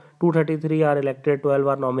Sabha. 233 are elected, 12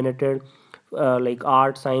 are nominated, like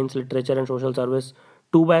art, science, literature and social service.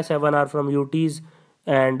 2 by 7 are from UTs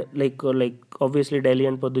and like obviously Delhi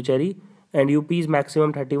and Puducherry, and UP is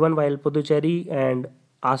maximum 31, while Puducherry and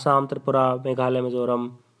Assam, Tripura, Meghalaya,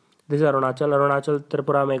 Mizoram, this is Arunachal,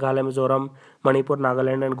 Tripura, Meghalaya, Mizoram, Manipur,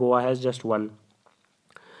 Nagaland and Goa has just one.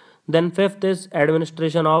 Then fifth is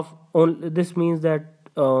administration of only, this means that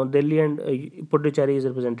Delhi and Puducherry is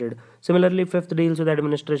represented. Similarly, fifth deals with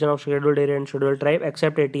administration of scheduled area and scheduled tribe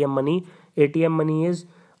except ATM money. ATM money is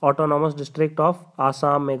autonomous district of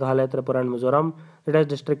Assam, Meghalaya, Tripura and Mizoram. It has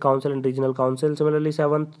district council and regional council. Similarly,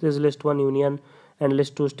 seventh is list 1 union and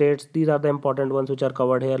list 2 states. These are the important ones which are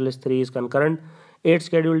covered here. List 3 is concurrent. 8th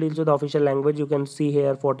schedule deals with official language. You can see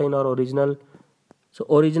here 14 or original. So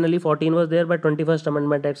originally 14 was there, but 21st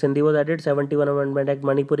Amendment Act Sindhi was added, 71 Amendment Act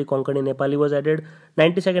Manipuri Konkani Nepali was added,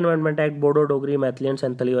 92nd Amendment Act Bodo Dogri Maithili and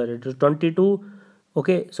Santali was added. So 22,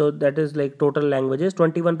 okay, so that is like total languages.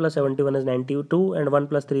 21 plus 71 is 92 and 1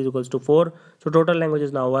 plus 3 is equals to 4. So total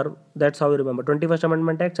languages now are, that's how you remember, 21st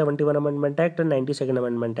Amendment Act, 71 Amendment Act and 92nd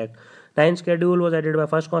Amendment Act. 9th schedule was added by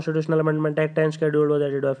 1st Constitutional Amendment Act, 10th schedule was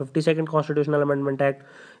added by 52nd Constitutional Amendment Act,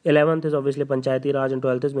 11th is obviously Panchayati Raj and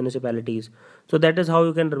 12th is municipalities. So that is how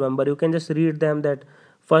you can remember. You can just read them, that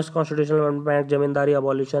first Constitutional Amendment Act, Jamindari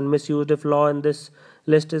abolition, misused if law in this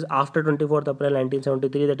list is after 24th April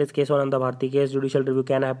 1973, that is case Ananda Bharti case, judicial review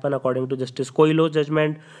can happen according to Justice Coelho's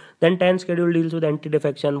judgment. Then 10th schedule deals with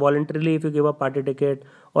anti-defection, voluntarily if you give a party ticket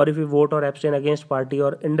or if you vote or abstain against party,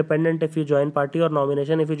 or independent if you join party, or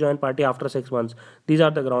nomination if you join party after 6 months. These are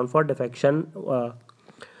the ground for defection.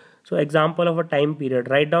 So example of a time period,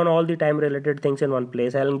 write down all the time related things in one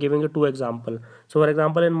place. I am giving you 2 example. So for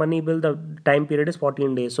example, in money bill the time period is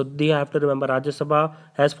 14 days. So they have to remember Rajya Sabha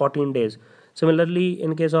has 14 days. Similarly,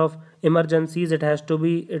 in case of emergencies, it has to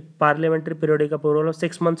be parliamentary periodic approval of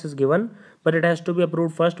 6 months is given, but it has to be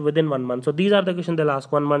approved first within 1 month. So these are the questions they'll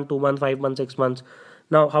ask: 1 month, 2 months, 5 months, 6 months.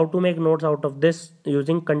 Now, how to make notes out of this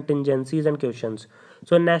using contingencies and questions.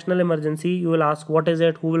 So in national emergency, you will ask what is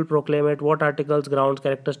it, who will proclaim it, what articles, grounds,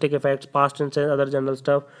 characteristic effects, past and other general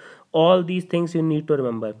stuff. All these things you need to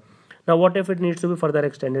remember. Now, what if it needs to be further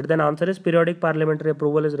extended? Then answer is periodic parliamentary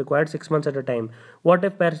approval is required 6 months at a time. What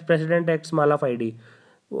if President acts mala fide?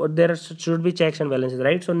 There should be checks and balances,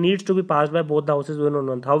 right? So needs to be passed by both the houses within 1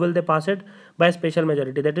 month. How will they pass it? By special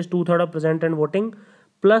majority. That is 2/3 of present and voting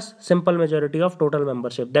plus simple majority of total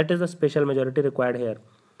membership. That is the special majority required here.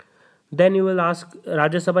 Then you will ask,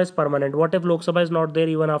 Rajya Sabha is permanent. What if Lok Sabha is not there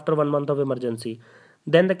even after 1 month of emergency?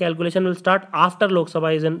 Then the calculation will start after Lok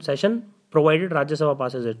Sabha is in session, provided Rajya Sabha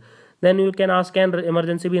passes it. Then you can ask, can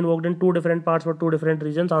emergency be invoked in 2 different parts for 2 different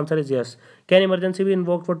regions? Answer is yes. Can emergency be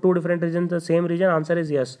invoked for 2 different regions, the same region? Answer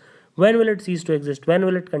is yes. When will it cease to exist? When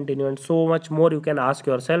will it continue? And so much more you can ask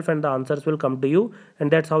yourself, and the answers will come to you,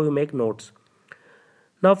 and that's how you make notes.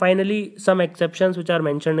 Now finally, some exceptions which are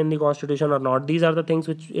mentioned in the constitution or not. These are the things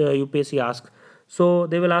which UPSC asks. So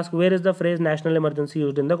they will ask, where is the phrase national emergency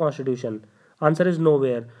used in the constitution? Answer is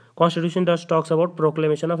nowhere. Constitution just talks about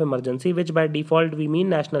proclamation of emergency, which by default we mean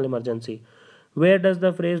national emergency. Where does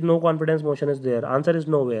the phrase no confidence motion is there? Answer is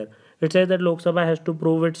nowhere. It says that Lok Sabha has to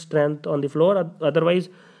prove its strength on the floor, otherwise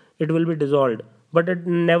it will be dissolved. But it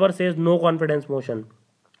never says no confidence motion.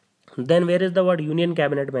 Then where is the word union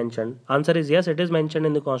cabinet mentioned? Answer is yes, it is mentioned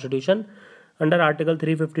in the constitution. Under article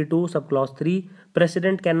 352 subclause 3,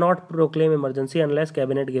 president cannot proclaim emergency unless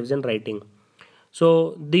cabinet gives in writing. So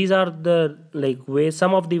these are the ways,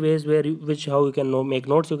 some of the ways where how you can make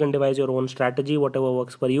notes. You can devise your own strategy, whatever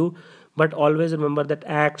works for you. But always remember that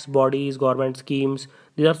acts, bodies, government schemes,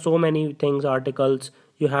 these are so many things, articles.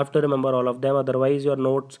 You have to remember all of them. Otherwise, your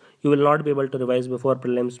notes you will not be able to revise before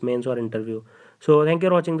prelims, mains, or interview. So thank you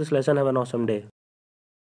for watching this lesson. Have an awesome day.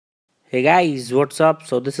 Hey guys, what's up?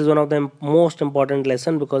 So this is one of the most important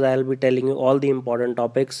lesson because I will be telling you all the important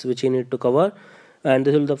topics which you need to cover. And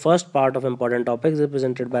this will be the first part of important topics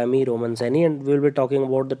represented by me, Roman Saini, and we will be talking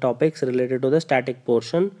about the topics related to the static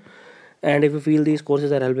portion. And if you feel these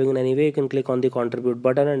courses are helping in any way, you can click on the contribute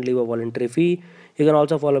button and leave a voluntary fee. You can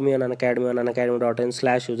also follow me on Unacademy on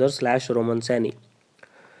unacademy.in/user/Roman Saini.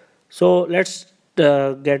 So let's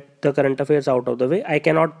get the current affairs out of the way. I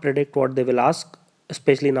cannot predict what they will ask,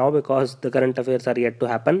 especially now because the current affairs are yet to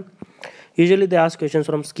happen. Usually they ask questions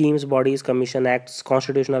from schemes, bodies, commission, acts,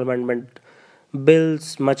 constitutional amendment,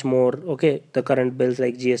 bills, much more. Okay, the current bills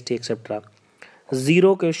like GST, etc.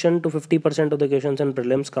 0 question to 50% of the questions in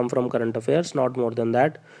prelims come from current affairs, not more than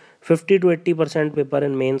that. 50 to 80% paper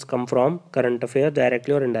in mains come from current affairs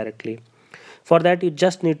directly or indirectly. For that, you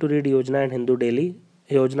just need to read Yojana and Hindu Daily,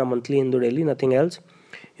 Yojana Monthly, Hindu Daily, nothing else.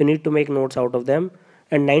 You need to make notes out of them,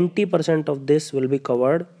 and 90% of this will be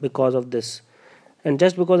covered because of this. And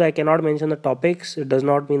just because I cannot mention the topics, it does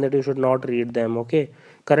not mean that you should not read them. Okay,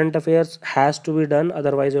 current affairs has to be done,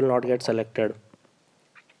 otherwise you will not get selected.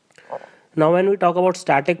 Now, when we talk about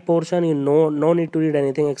static portion, you know, no need to read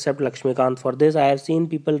anything except Lakshmikant. For this, I have seen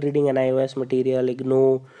people reading an IAS material,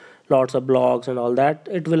 ignore lots of blogs and all that.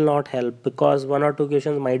 It will not help because one or two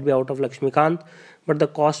questions might be out of Lakshmikant, but the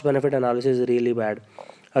cost benefit analysis is really bad.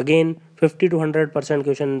 Again, 50 to 100%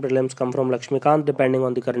 question in prelims come from Lakshmikant depending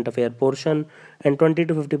on the current affair portion, and 20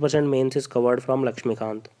 to 50% mains is covered from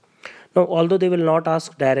Lakshmikant. Now, although they will not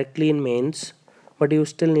ask directly in mains, but you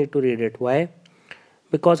still need to read it. Why?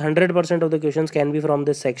 Because 100% of the questions can be from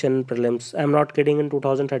this section in prelims. I'm not kidding. In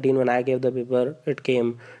 2013 when I gave the paper, it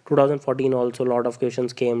came. 2014 also a lot of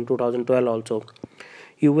questions came. 2012 also.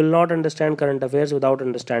 You will not understand current affairs without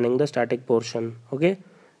understanding the static portion. Okay,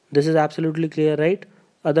 this is absolutely clear, right?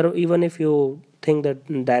 Other, even if you think that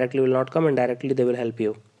directly will not come, indirectly they will help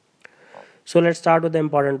you. So let's start with the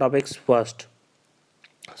important topics first.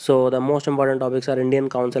 So the most important topics are Indian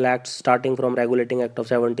Council Acts, starting from Regulating Act of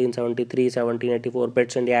 1773, 1784,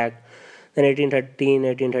 Bits India Act, then 1813,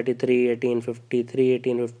 1833, 1853,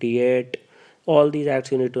 1858. All these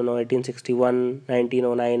acts you need to know. 1861,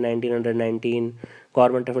 1909, 1919,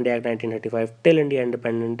 Government of India Act 1935, till India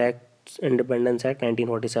Independence Act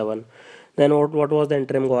 1947. Then what was the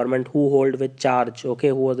interim government? Who hold which charge? Okay,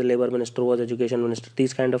 who was the labor minister? Who was education minister?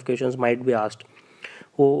 These kind of questions might be asked.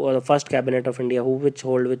 Who the first cabinet of India? Who which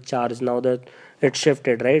hold which charge? Now that it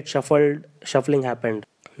shifted, right? Shuffling happened.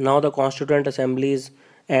 Now the constituent assemblies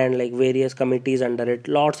and like various committees under it,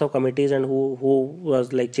 lots of committees, and who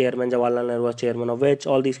was like chairman? Jawaharlal Nehru was chairman of which?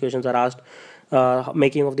 All these questions are asked.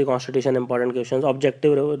 Making of the constitution, important questions.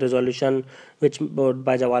 Objective resolution, which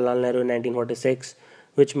by Jawaharlal Nehru in 1946,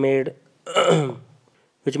 which made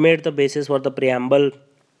which made the basis for the preamble.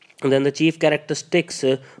 And then the chief characteristics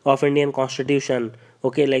of Indian constitution.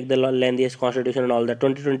 Okay, like the lengthiest constitution and all that.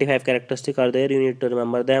 2025 characteristics are there. You need to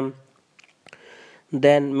remember them.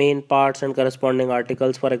 Then main parts and corresponding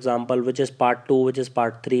articles, for example, which is part 2, which is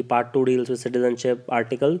part 3. Part 2 deals with citizenship,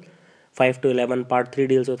 article 5 to 11. Part 3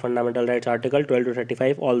 deals with fundamental rights, article 12 to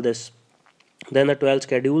 35. All this. Then the 12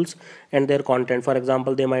 schedules and their content. For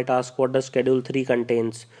example, they might ask what does schedule 3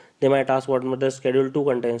 contains. They might ask what does schedule 2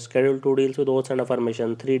 contains. Schedule 2 deals with oaths and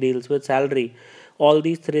affirmation. 3 deals with salary. All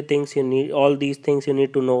these things you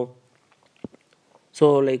need to know.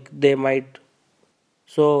 So like they might,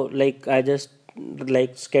 so like I just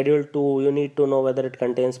like schedule 2, you need to know whether it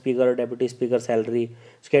contains speaker or deputy speaker salary.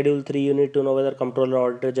 Schedule 3, you need to know whether comptroller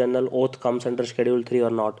or auditor general oath comes under schedule 3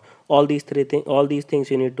 or not. All these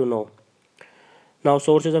things you need to know. Now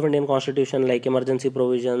sources of Indian constitution like emergency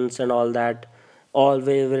provisions and all that, all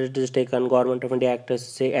where it is taken. Government of India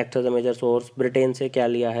acts as a major source. Britain से क्या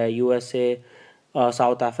लिया है? USA,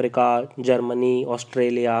 South Africa, Germany,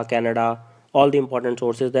 Australia, Canada, all the important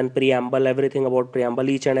sources. Then preamble, everything about preamble,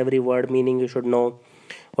 each and every word meaning you should know.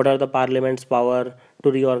 What are the parliament's power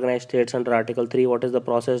to reorganize states under Article 3? What is the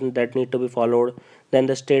process that need to be followed? Then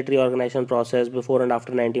the state reorganization process before and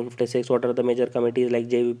after 1956. What are the major committees like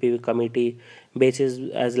JVP committee, basis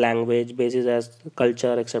as language, basis as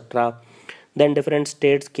culture, etc. Then different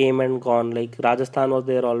states came and gone. Like Rajasthan was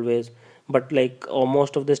there always, but like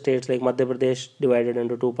most of the states like Madhya Pradesh divided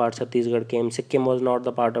into two parts. Chhattisgarh came. Sikkim was not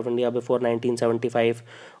the part of India before 1975.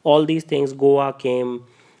 All these things. Goa came,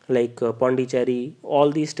 like Pondicherry.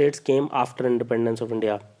 All these states came after independence of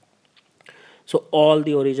India. So all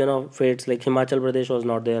the origin of fates like Himachal Pradesh was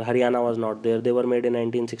not there, Haryana was not there. They were made in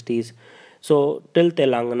 1960s. So till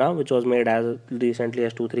Telangana, which was made as recently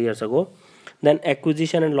as 2 3 years ago. Then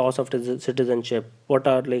acquisition and loss of citizenship. What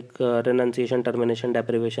are like renunciation, termination,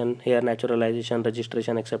 deprivation, here naturalization,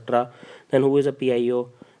 registration, etc. Then who is a PIO?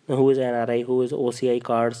 Then who is NRI? Who is OCI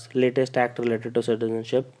cards? Latest act related to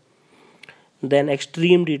citizenship. Then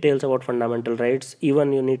extreme details about fundamental rights.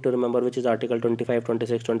 Even you need to remember which is article 25,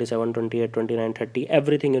 26, 27, 28, 29, 30.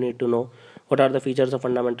 Everything you need to know. What are the features of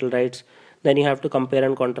fundamental rights? Then you have to compare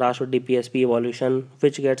and contrast with DPSP evolution,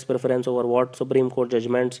 which gets preference over what, Supreme Court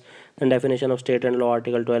judgments. Then definition of state and law,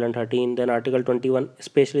 article 12 and 13. Then article 21,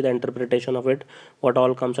 especially the interpretation of it, what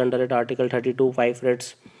all comes under it. Article 32, 5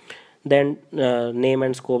 writs. Then name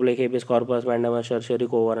and scope like habeas corpus, mandamus, certiorari,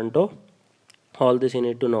 quo warranto. All this you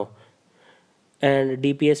need to know. And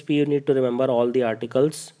DPSP, you need to remember all the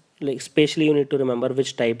articles like especially you need to remember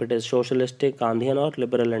which type it is, socialistic, Gandhian or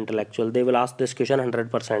liberal intellectual. They will ask this question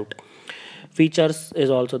 100%. Features is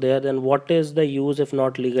also there. Then what is the use if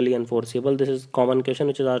not legally enforceable? This is common question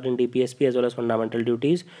which is asked in DPSP as well as fundamental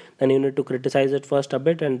duties. Then you need to criticize it first a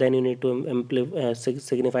bit, and then you need to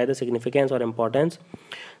signify the significance or importance.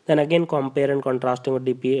 Then again compare and contrasting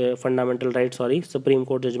with fundamental rights, Supreme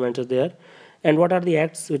Court judgments is there. And what are the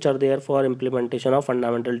acts which are there for implementation of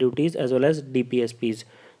fundamental duties as well as DPSPs.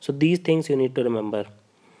 So these things you need to remember.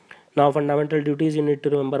 Now fundamental duties you need to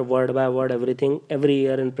remember word by word everything. Every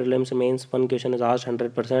year in prelims mains one question is asked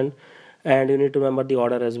 100%, and you need to remember the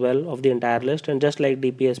order as well of the entire list. And just like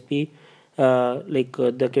DPSP,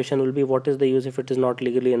 the question will be what is the use if it is not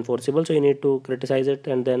legally enforceable. So you need to criticize it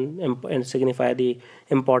and then and signify the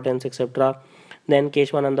importance, etc. Then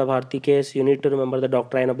Keshwananda Bharti case, you need to remember the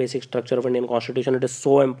doctrine of basic structure of Indian Constitution. It is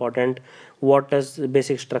so important. What does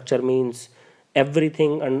basic structure means?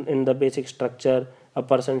 Everything in the basic structure a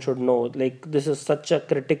person should know. Like this is such a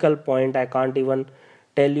critical point. I can't even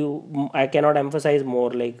tell you. I cannot emphasize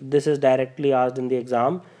more. Like this is directly asked in the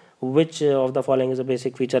exam. Which of the following is a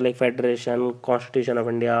basic feature? Like federation, Constitution of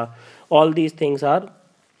India. All these things are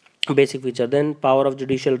basic feature. Then power of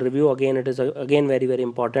judicial review. Again, it is again very very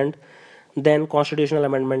important. Then Constitutional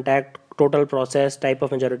Amendment Act, total process, type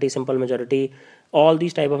of majority, simple majority. All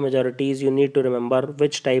these type of majorities you need to remember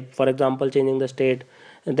which type. For example, changing the state,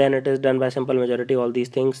 then it is done by simple majority. All these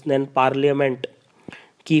things. Then Parliament,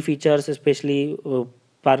 key features, especially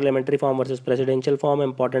parliamentary form versus presidential form.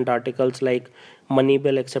 Important articles like money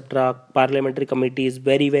bill, etc. Parliamentary committees,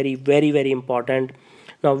 very very very very important.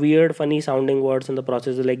 Now weird funny sounding words in the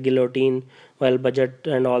process like guillotine, well budget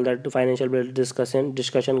and all that, financial bill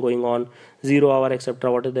discussion going on, 0 hour,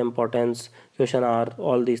 etc. What is the importance, question are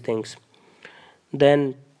all these things.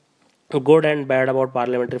 Then good and bad about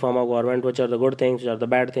parliamentary form of government, which are the good things, which are the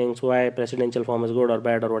bad things, why presidential form is good or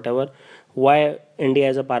bad or whatever, why India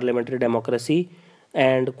is a parliamentary democracy,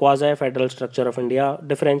 and quasi federal structure of India,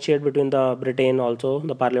 differentiate between the Britain also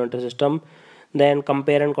the parliamentary system. Then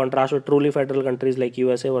compare and contrast with truly federal countries like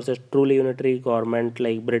USA versus truly unitary government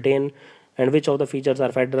like Britain, and which of the features are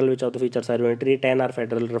federal, which of the features are unitary. 10 are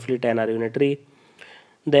federal, roughly 10 are unitary.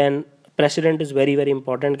 Then president is very very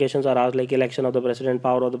important. Questions are asked like election of the president,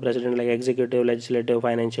 power of the president like executive, legislative,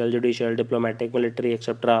 financial, judicial, diplomatic, military,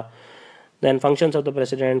 etc. Then functions of the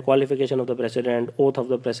president, qualification of the president, oath of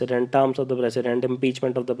the president, terms of the president,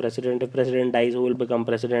 impeachment of the president, if president dies who will become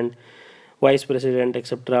president, vice president,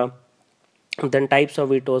 etc. Then types of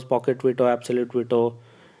vetoes, pocket veto, absolute veto,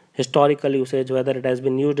 historical usage, whether it has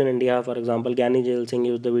been used in India. For example, Gyani Jail Singh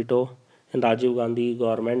used the veto in Rajiv Gandhi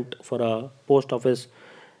government for a post office.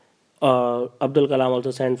 Abdul Kalam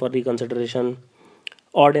also sent for reconsideration.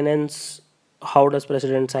 Ordinance, how does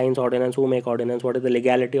president signs ordinance, who make ordinance, what is the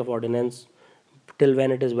legality of ordinance, till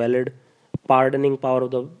when it is valid. Pardoning power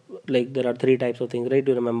of the, like there are three types of things, right?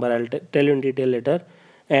 You remember, I'll tell you in detail later.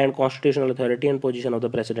 And constitutional authority and position of the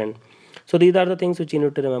president. So these are the things which you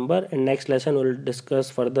need to remember. In next lesson we'll discuss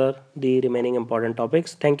further the remaining important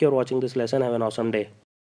topics. Thank you for watching this lesson. Have an awesome day.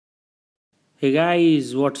 Hey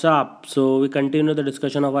guys, what's up? So we continue the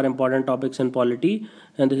discussion of our important topics in polity,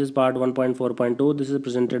 and this is part 1.4.2. This is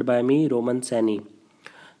presented by me, Roman Saini.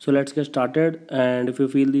 So let's get started, and if you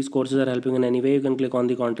feel these courses are helping in any way, you can click on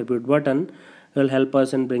the contribute button. It will help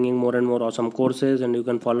us in bringing more and more awesome courses, and you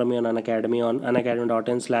can follow me on Unacademy on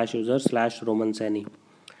unacademy.in/user/Roman Saini.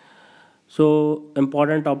 So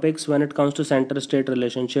important topics when it comes to center state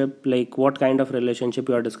relationship, like what kind of relationship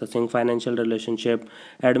you are discussing: financial relationship,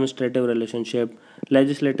 administrative relationship,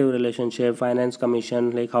 legislative relationship, finance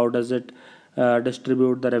commission, like how does it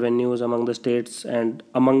distribute the revenues among the states and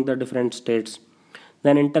among the different states.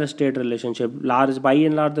 Then interstate relationship, large by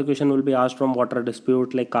and large the question will be asked from water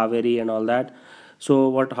dispute like Kaveri and all that.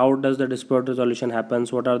 So how does the dispute resolution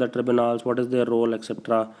happens, what are the tribunals, what is their role,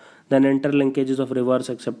 etc. Then interlinkages of rivers,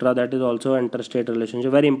 etc. That is also interstate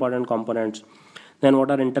relationship, very important components. Then what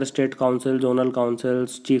are interstate councils, zonal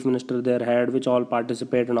councils, chief minister, their head, which all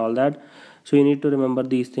participate and all that. So you need to remember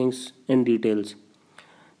these things in details.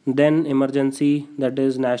 Then emergency, that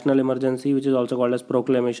is national emergency, which is also called as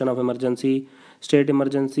proclamation of emergency. State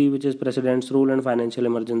emergency, which is president's rule. And financial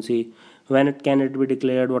emergency, when it can it be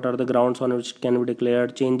declared, what are the grounds on which it can be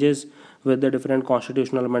declared. Changes with the different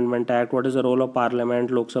constitutional amendment act, what is the role of parliament,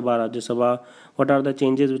 Lok Sabha, Rajya Sabha, what are the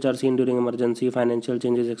changes which are seen during emergency, financial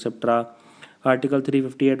changes, etc. Article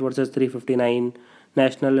 358 versus 359,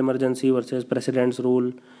 national emergency versus president's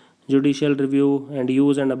rule. Judicial review and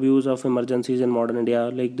use and abuse of emergencies in modern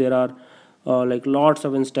India, like there are like lots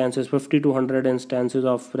of instances, 50 to 100 instances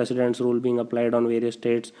of president's rule being applied on various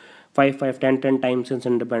states, 5 5 10 10 times since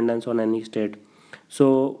independence on any state.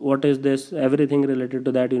 So what is this? Everything related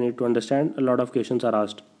to that you need to understand. A lot of questions are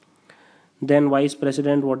asked. Then vice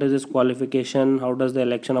president, what is his qualification? How does the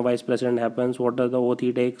election of vice president happens? What are the oath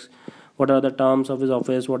he takes? What are the terms of his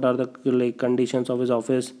office? What are the like conditions of his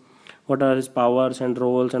office? What are his powers and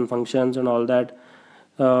roles and functions and all that?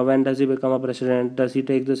 When does he become a president? Does he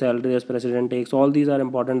take the salary as president takes? All these are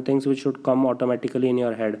important things which should come automatically in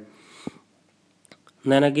your head.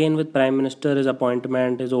 Then again with prime minister, his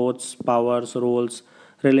appointment, his oaths, powers, roles,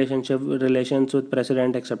 relations with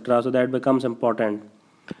president, etc. So that becomes important.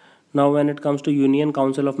 Now, when it comes to Union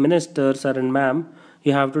Council of Ministers, sir and ma'am,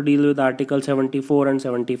 you have to deal with Article 74 and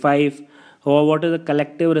 75. What is the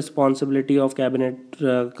collective responsibility of Cabinet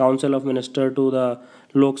Council of Minister to the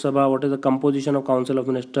Lok Sabha? What is the composition of Council of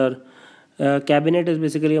Minister? Cabinet is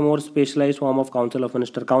basically a more specialized form of Council of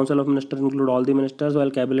Minister. Council of Minister include all the ministers, while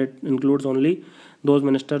Cabinet includes only those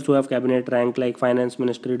ministers who have cabinet rank like Finance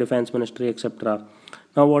Ministry, Defense Ministry, etc.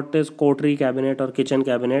 Now, what is coterie cabinet or kitchen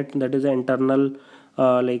cabinet? That is an internal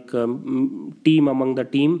team among the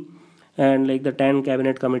team, and like the 10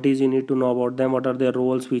 cabinet committees you need to know about them. What are their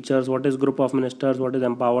roles, features, what is group of ministers, what is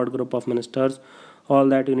empowered group of ministers, all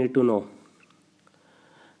that you need to know.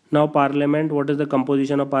 Now parliament, what is the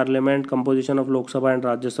composition of parliament, composition of Lok Sabha and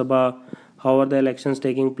Rajya Sabha, how are the elections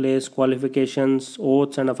taking place, qualifications,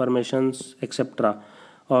 oaths and affirmations, etc.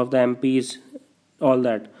 of the MPs, all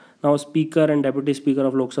that. Now speaker and deputy speaker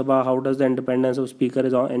of Lok Sabha, how does the independence of speaker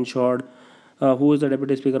is ensured, who is the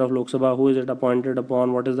deputy speaker of Lok Sabha, who is it appointed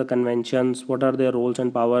upon, what is the conventions, what are their roles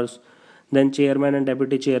and powers. Then chairman and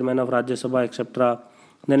deputy chairman of Rajya Sabha, etc.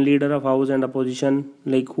 Then leader of house and opposition,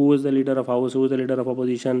 like who is the leader of house, who is the leader of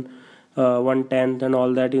opposition, 1/10 and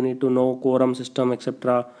all that you need to know, quorum system,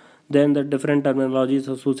 etc. Then the different terminologies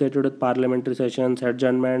associated with parliamentary sessions,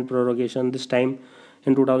 adjournment, prorogation. This time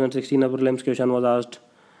in 2016 a prelims question was asked,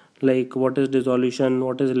 like what is dissolution,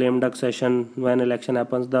 what is lame duck session when election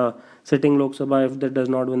happens. The sitting Lok Sabha, if that does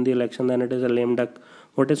not win the election, then it is a lame duck.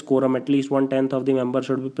 What is quorum? At least 1/10 of the members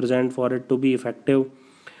should be present for it to be effective.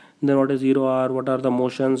 Then what is 0 hour, what are the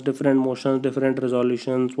motions, different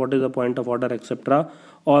resolutions, what is the point of order, etc.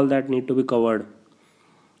 All that need to be covered.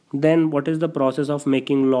 Then what is the process of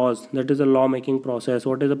making laws? That is a law making process.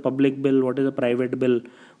 What is a public bill, what is a private bill,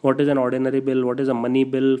 what is an ordinary bill, what is a money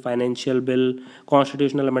bill, financial bill,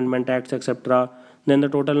 constitutional amendment acts, etc. Then the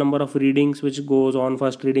total number of readings which goes on,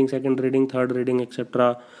 first reading, second reading, third reading,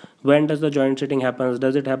 etc. When does the joint sitting happen?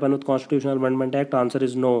 Does it happen with constitutional amendment act? Answer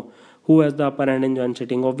is no. Who has the upper hand in joint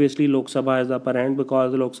sitting? Obviously Lok Sabha has the upper hand,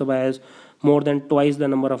 because Lok Sabha has more than twice the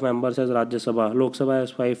number of members as Rajya Sabha. Lok Sabha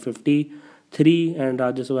has 553 and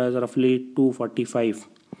Rajya Sabha has roughly 245.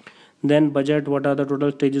 Then budget, what are the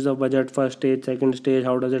total stages of budget? First stage, second stage,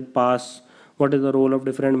 how does it pass? What is the role of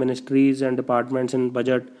different ministries and departments in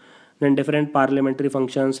budget? Then different parliamentary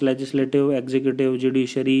functions, legislative, executive,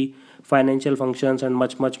 judiciary, financial functions and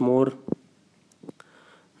much more.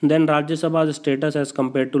 Then Rajya Sabha's status as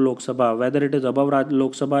compared to Lok Sabha, whether it is above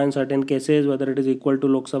Lok Sabha in certain cases, whether it is equal to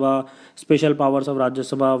Lok Sabha, special powers of Rajya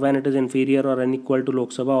Sabha, when it is inferior or unequal to Lok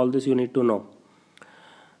Sabha, all this you need to know.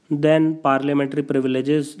 Then parliamentary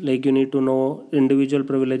privileges, like you need to know individual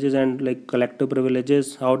privileges and like collective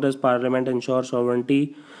privileges. How does parliament ensure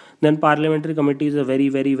sovereignty? Then parliamentary committee is a very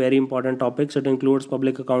important topic. So it includes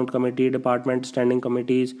public account committee, department standing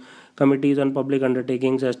committees, committees on public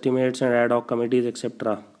undertakings, estimates and ad hoc committees,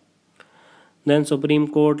 etc. Then Supreme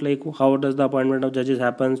Court, like how does the appointment of judges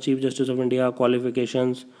happens, Chief Justice of India,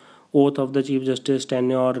 qualifications, oath of the Chief Justice,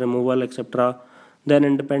 tenure, removal, etc. Then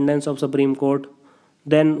independence of Supreme Court.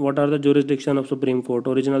 Then what are the jurisdiction of Supreme Court?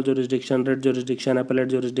 Original jurisdiction, writ jurisdiction, appellate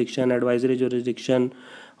jurisdiction, advisory jurisdiction.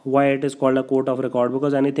 Why it is called a court of record?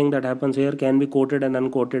 Because anything that happens here can be quoted and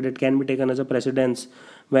unquoted. It can be taken as a precedence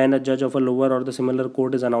when a judge of a lower or the similar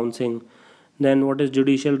court is announcing. Then what is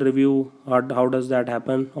judicial review? How does that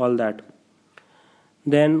happen? All that.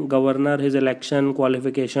 Then governor, his election,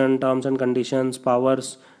 qualification, terms and conditions,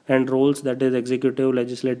 powers and roles, that is executive,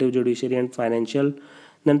 legislative, judiciary and financial.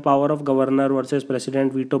 Then power of governor versus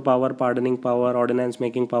president, veto power, pardoning power, ordinance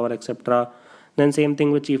making power, etc. Then same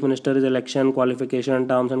thing with chief minister, is election, qualification,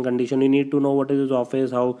 terms and condition. You need to know what is his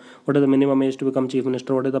office, what is the minimum age to become chief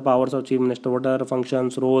minister, what is the powers of chief minister, what are the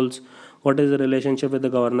functions, roles, what is the relationship with the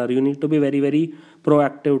governor. You need to be very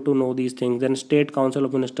proactive to know these things. Then state council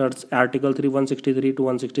of ministers, article 3 163 to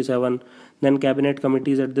 167. Then cabinet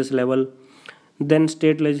committees at this level. Then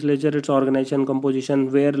state legislature, its organization, composition,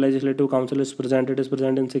 where legislative council is present. It is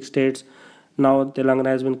present in 6 states. Now Telangana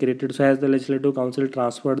has been created. So has the legislative council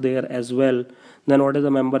transferred there as well? Then what is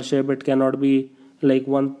the membership? It cannot be like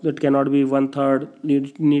one. It cannot be one third.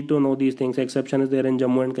 You need to know these things. Exception is there in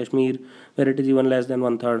Jammu and Kashmir where it is even less than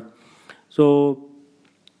one third. So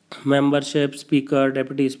membership, speaker,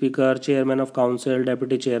 deputy speaker, chairman of council,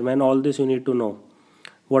 deputy chairman, all this you need to know.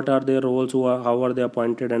 What are their roles? How are they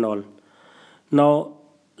appointed and all. Now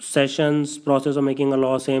sessions, process of making a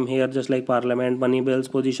law, same here, just like parliament. Money bills,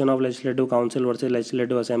 position of legislative council versus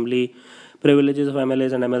legislative assembly, privileges of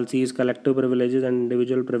MLAs and MLCs, collective privileges and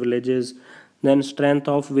individual privileges. Then strength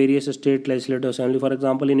of various state legislative assembly. For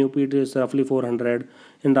example, in UP it is roughly 400,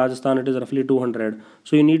 in Rajasthan it is roughly 200.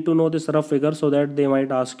 So you need to know this rough figure so that they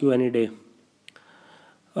might ask you any day.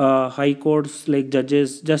 High courts like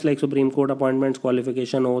judges, just like Supreme Court, appointments,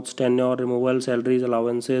 qualification, oaths, tenure, removal, salaries,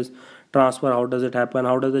 allowances, transfer. How does it happen?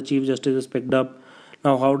 How does the Chief Justice is picked up?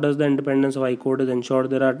 Now, how does the independence of High Court is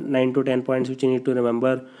ensured? There are 9 to 10 points which you need to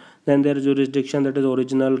remember. Then there is jurisdiction, that is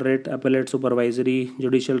original, writ, appellate, supervisory,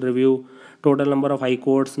 judicial review, total number of high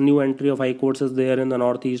courts. New entry of high courts is there in the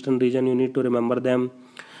northeastern region. You need to remember them.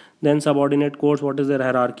 Then subordinate courts, what is their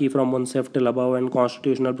hierarchy from munsif till above, and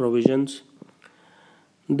constitutional provisions.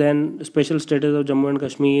 Then special status of Jammu and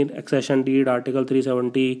Kashmir, accession deed, Article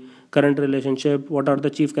 370, current relationship, what are the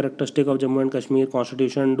chief characteristic of Jammu and Kashmir,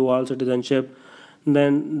 constitution, dual citizenship.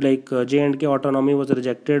 Then like J&K autonomy was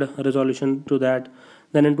rejected, resolution to that.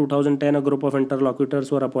 Then in 2010 a group of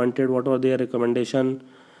interlocutors were appointed, what were their recommendation.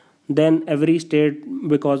 Then every state,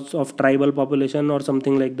 because of tribal population or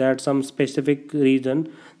something like that, some specific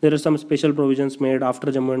region, there are some special provisions made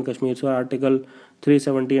after Jammu and Kashmir. So Article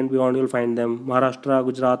 370 and beyond you'll find them. Maharashtra,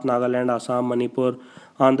 Gujarat, Nagaland, Assam, Manipur,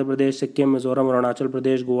 Andhra Pradesh, Sikkim, Mizoram, Arunachal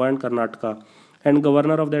Pradesh, Goa and Karnataka. And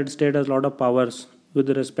governor of that state has a lot of powers with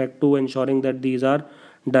respect to ensuring that these are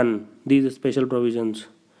done, these special provisions.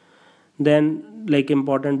 Then like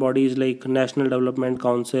important bodies like National Development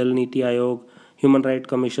Council, Niti Aayog, Human Rights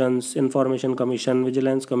Commissions, Information Commission,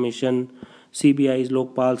 Vigilance Commission, CBIs,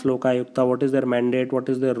 Lokpals, Lokayukta, what is their mandate, what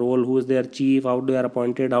is their role, who is their chief, how they are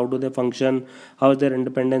appointed, how do they function, how is their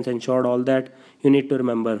independence ensured, all that you need to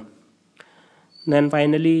remember. Then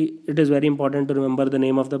finally, it is very important to remember the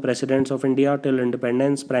name of the presidents of India till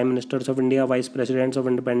independence, prime ministers of India, vice presidents of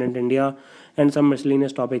independent India, and some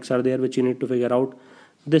miscellaneous topics are there which you need to figure out.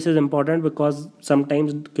 This is important because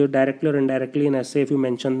sometimes directly or indirectly in essay, if you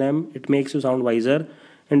mention them, it makes you sound wiser,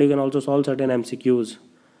 and you can also solve certain MCQs.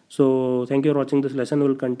 So thank you for watching this lesson.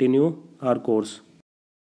 We'll continue our course.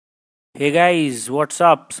 Hey guys, what's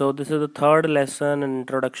up? So this is the third lesson in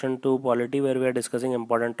Introduction to Polity where we are discussing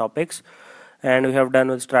important topics, and we have done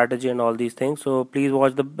with strategy and all these things. So please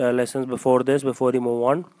watch the lessons before this before you move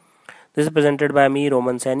on. This is presented by me,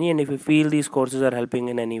 Roman Saini, and if you feel these courses are helping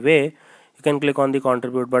in any way, you can click on the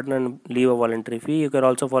contribute button and leave a voluntary fee. You can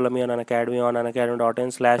also follow me on Unacademy on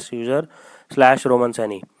unacademy.in/user/Roman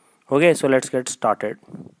Saini. Okay, so let's get started.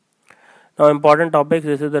 Now important topics,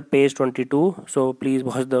 this is the page 22, so please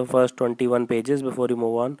watch the first 21 pages before you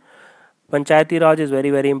move on. Panchayati Raj is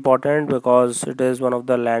very important because it is one of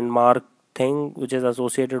the landmark thing which is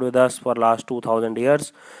associated with us for last 2000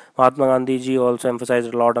 years. Mahatma Gandhi ji also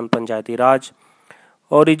emphasized a lot on Panchayati Raj.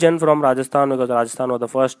 Origin from Rajasthan because Rajasthan was the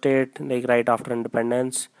first state like right after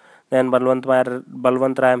independence. Then Balwant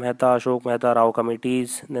Rai Mehta, Ashok Mehta, Rao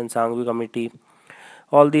committees, then Sanghvi committee.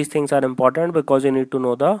 All these things are important because you need to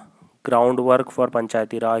know the groundwork for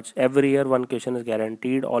Panchayati Raj. Every year one question is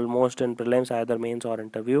guaranteed almost in prelims, either mains or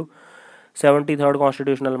interview. 73rd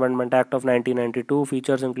Constitutional Amendment Act of 1992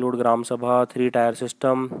 features include Gram Sabha, 3-tier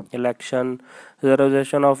system, election,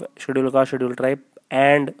 reservation of scheduled caste, scheduled tribe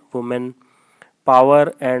and women,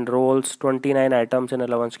 power and roles, 29 items in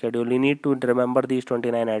 11th schedule. You need to remember these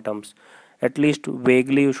 29 items. At least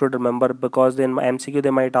vaguely you should remember, because in MCQ they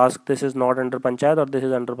might ask this is not under Panchayat or this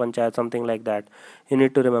is under Panchayat, something like that. You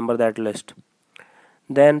need to remember that list.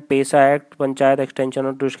 Then PESA Act, Panchayat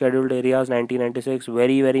Extension to Scheduled Areas 1996,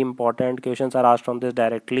 very important. Questions are asked from this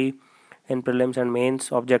directly in prelims and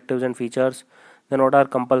mains. Objectives and features. Then what are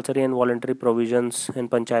compulsory and voluntary provisions in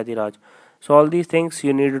Panchayati Raj. So all these things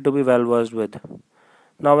you need to be well versed with.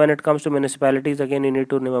 Now when it comes to municipalities, again you need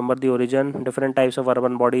to remember the origin. Different types of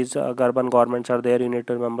urban bodies, urban governments are there, you need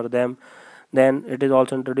to remember them. Then it is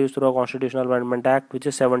also introduced through a Constitutional Amendment Act, which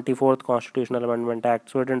is 74th Constitutional Amendment Act.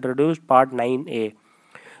 So it introduced Part 9A.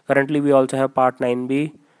 Currently we also have Part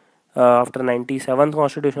 9B after 97th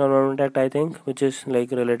Constitutional Amendment Act, I think, which is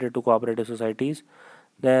like related to cooperative societies.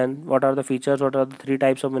 Then what are the features, what are the 3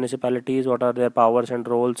 types of municipalities, what are their powers and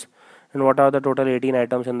roles, and what are the total 18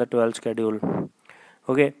 items in the 12th schedule.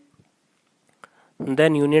 Okay,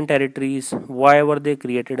 Then union territories, why were they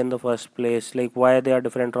created in the first place? Like why they are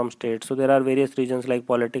different from states? So there are various regions like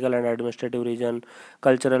political and administrative region,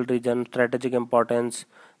 cultural region, strategic importance.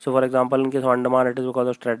 So for example, in case of Andaman, it is because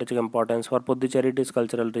of strategic importance. For Puducherry, it is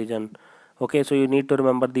cultural region. Okay, so you need to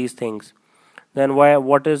remember these things. Then why,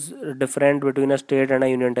 what is different between a state and a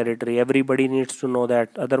union territory? Everybody needs to know that.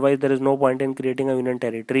 Otherwise, there is no point in creating a union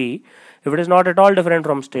territory if it is not at all different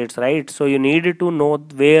from states, right? So you need to know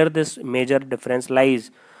where this major difference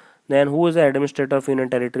lies. Then who is the administrator of union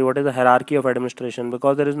territory? What is the hierarchy of administration?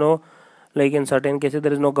 Because there is no, like in certain cases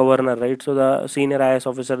there is no governor, right? So the senior IAS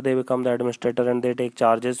officer, they become the administrator and they take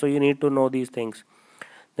charges. So you need to know these things.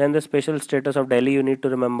 Then the special status of Delhi, you need to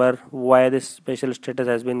remember why this special status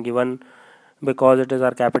has been given, because it is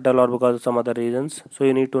our capital or because of some other reasons. So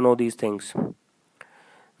you need to know these things.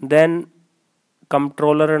 Then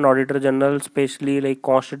comptroller and auditor general, especially like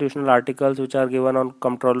constitutional articles which are given on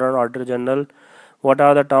comptroller and auditor general. What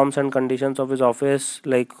are the terms and conditions of his office?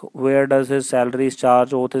 Like where does his salary is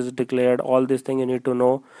charged, oath is declared, all these things you need to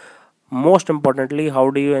know. Most importantly,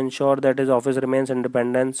 how do you ensure that his office remains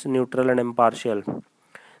independent, neutral and impartial?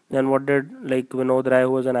 Then what did, like Vinod Rai,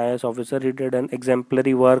 who was an IAS officer, he did an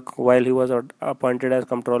exemplary work while he was appointed as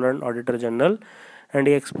Comptroller and Auditor General, and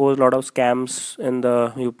he exposed a lot of scams in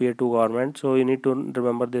the UPA 2 government. So you need to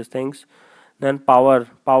remember these things. Then powers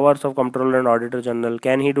of Comptroller and Auditor General.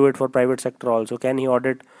 Can he do it for private sector also? Can he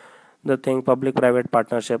audit the thing, public-private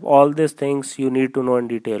partnership? All these things you need to know in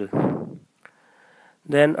detail.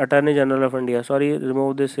 Then Attorney General of India. Sorry,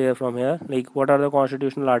 remove this here from here. Like what are the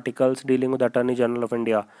constitutional articles dealing with Attorney General of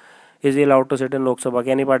India? Is he allowed to sit in Lok Sabha?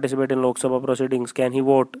 Can he participate in Lok Sabha proceedings? Can he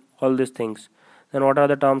vote? All these things. Then what are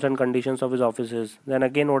the terms and conditions of his offices? Then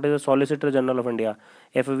again, what is the Solicitor General of India?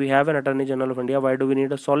 If we have an Attorney General of India, why do we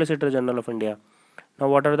need a Solicitor General of India? Now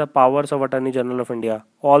what are the powers of Attorney General of India?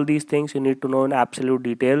 All these things you need to know in absolute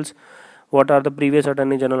details. What are the previous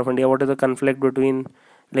Attorney General of India? What is the conflict between,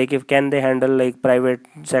 like if can they handle like private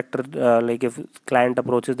sector, like if client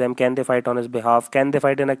approaches them, can they fight on his behalf? Can they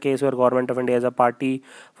fight in a case where government of India is a party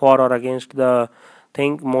for or against the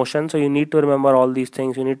thing motion? So you need to remember all these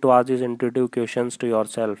things. You need to ask these intuitive questions to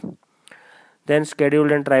yourself. Then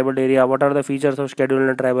scheduled and tribal area. What are the features of scheduled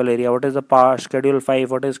and tribal area? What is the schedule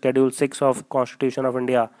 5? What is schedule 6 of Constitution of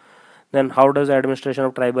India? Then how does the administration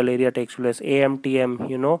of tribal area takes place?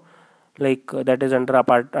 AMTM, like that is under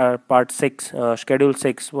a part 6, schedule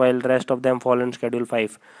 6, while rest of them fall in schedule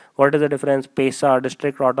 5. What is the difference? PESA,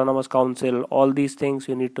 district autonomous council, all these things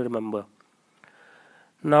you need to remember.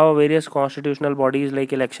 Now various constitutional bodies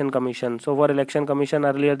like election commission. So for election commission,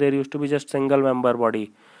 earlier there used to be just single member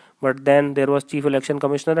body, but then there was chief election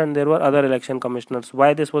commissioner and there were other election commissioners.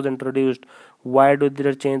 Why this was introduced? Why did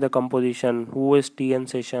they change the composition? Who is TN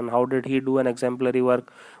Session? How did he do an exemplary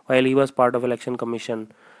work while he was part of election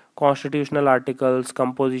commission? Constitutional articles,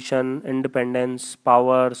 composition, independence,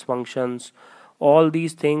 powers, functions, all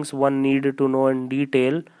these things one needed to know in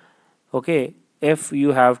detail, okay, if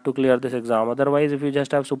you have to clear this exam. Otherwise, if you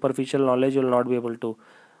just have superficial knowledge, you will not be able to.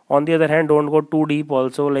 On the other hand, don't go too deep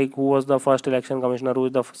also, like who was the first election commissioner, who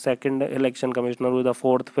is the second election commissioner, who is the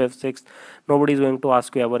fourth, fifth, sixth. Nobody is going to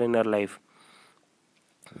ask you ever in your life.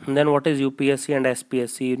 And then what is UPSC and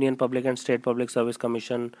SPSC, Union Public and State Public Service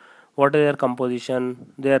Commission? What is their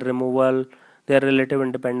composition, their removal, their relative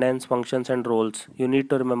independence, functions and roles? You need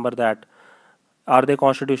to remember that. Are they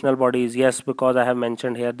constitutional bodies? Yes, because I have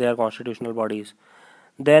mentioned here they are constitutional bodies.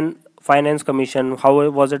 Then Finance Commission, how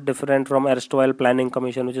was it different from erstwhile Planning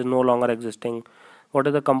Commission, which is no longer existing? What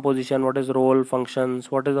is the composition? What is role, functions?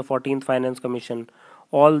 What is the 14th Finance Commission?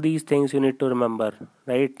 All these things you need to remember,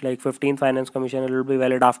 right? Like 15th Finance Commission, it will be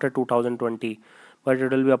valid after 2020, but it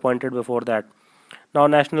will be appointed before that. Now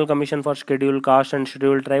National Commission for Scheduled Caste and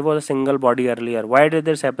Scheduled Tribe was a single body earlier. Why did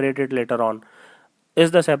they separate it later on?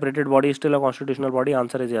 Is the separated body still a constitutional body?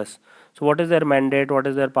 Answer is yes. So what is their mandate? What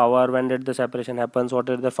is their power? When did the separation happens? What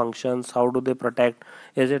are their functions? How do they protect?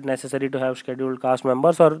 Is it necessary to have scheduled caste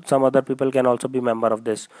members, or some other people can also be member of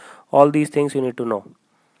this? All these things you need to know.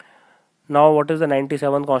 Now what is the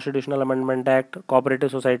 97th Constitutional Amendment Act?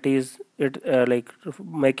 Cooperative societies, it like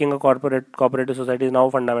making a cooperative society is now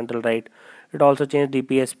fundamental right. It also changed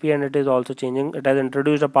DPSP, and it is also changing, it has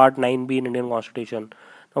introduced a part 9b in Indian Constitution.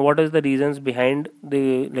 Now what is the reasons behind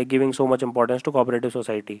the like giving so much importance to cooperative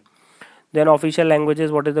society? Then official languages,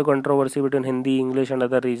 what is the controversy between Hindi, English and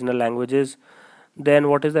other regional languages? Then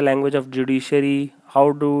what is the language of judiciary?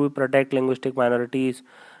 How do we protect linguistic minorities?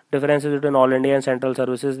 Differences between All India and Central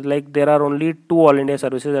Services. Like there are only two All India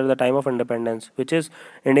services at the time of independence, which is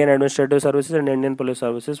Indian Administrative Services and Indian Police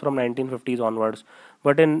Services from 1950s onwards.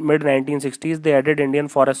 But in mid 1960s they added Indian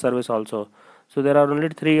Forest Service also. So there are only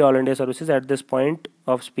three all India services at this point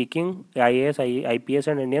of speaking: IAS, IPS,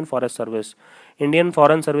 and Indian Forest Service. Indian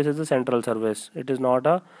Foreign Service is the central service. It is not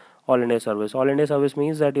a all India service. All India service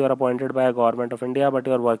means that you are appointed by a government of India, but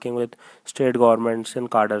you are working with state governments in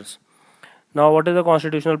cadres. Now, what is the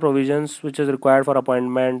constitutional provisions which is required for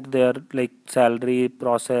appointment? They are like salary,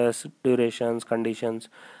 process, durations, conditions.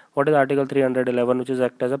 What is Article 311, which is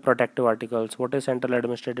act as a protective articles? What is central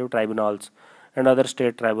administrative tribunals and other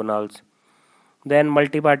state tribunals? Then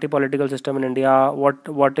multi-party political system in India.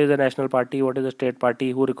 What is a national party? What is a state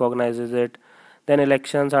party? Who recognizes it? Then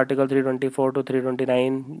elections, Article 324 to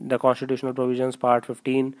 329, the constitutional provisions, Part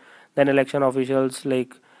 15. Then election officials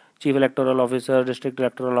like chief electoral officer, district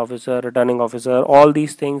electoral officer, returning officer. All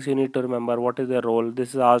these things you need to remember. What is their role?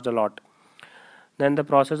 This is asked a lot. Then the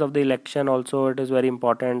process of the election also, it is very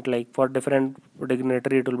important. Like for different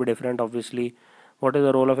dignitary, it will be different. Obviously, what is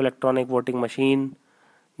the role of electronic voting machine?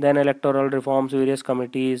 Then electoral reforms, various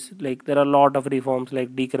committees. Like there are a lot of reforms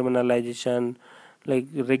like decriminalization, like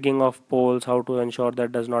rigging of polls, how to ensure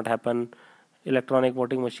that does not happen, electronic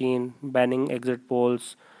voting machine, banning exit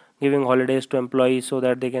polls, giving holidays to employees so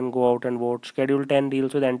that they can go out and vote. Schedule 10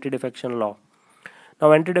 deals with anti-defection law.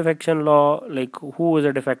 Now, anti-defection law, like who is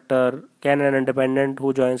a defector? Can an independent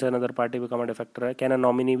who joins another party become a defector? Can a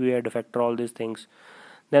nominee be a defector? All these things.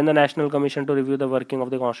 Then the National Commission to review the working of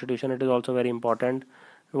the Constitution. It is also very important.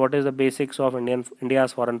 What is the basics of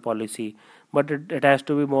India's foreign policy? But it has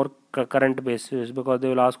to be more current basis, because they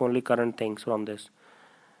will ask only current things from this.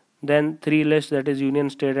 Then three lists, that is union,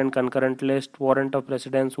 state, and concurrent list. Warrant of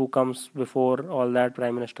precedence, who comes before all that,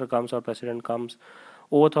 prime minister comes or president comes.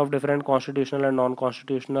 Oath of different constitutional and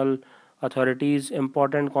non-constitutional authorities.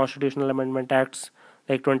 Important constitutional amendment acts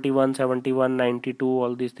like 21, 71, 92,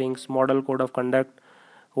 all these things. Model code of conduct,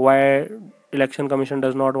 why election commission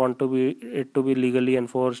does not want to be it to be legally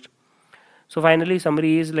enforced. So finally,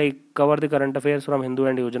 summary is like cover the current affairs from Hindu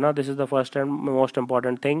and Yojana. This is the first and most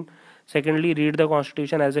important thing. Secondly, read the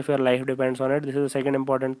constitution as if your life depends on it. This is the second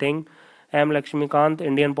important thing. M. Lakshmikant,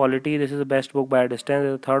 Indian Polity. This is the best book by a distance.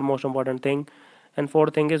 This is the third most important thing. And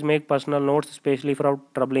fourth thing is make personal notes, especially for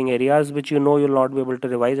troubling areas which you know you'll not be able to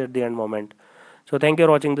revise at the end moment. So thank you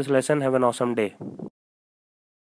for watching this lesson. Have an awesome day.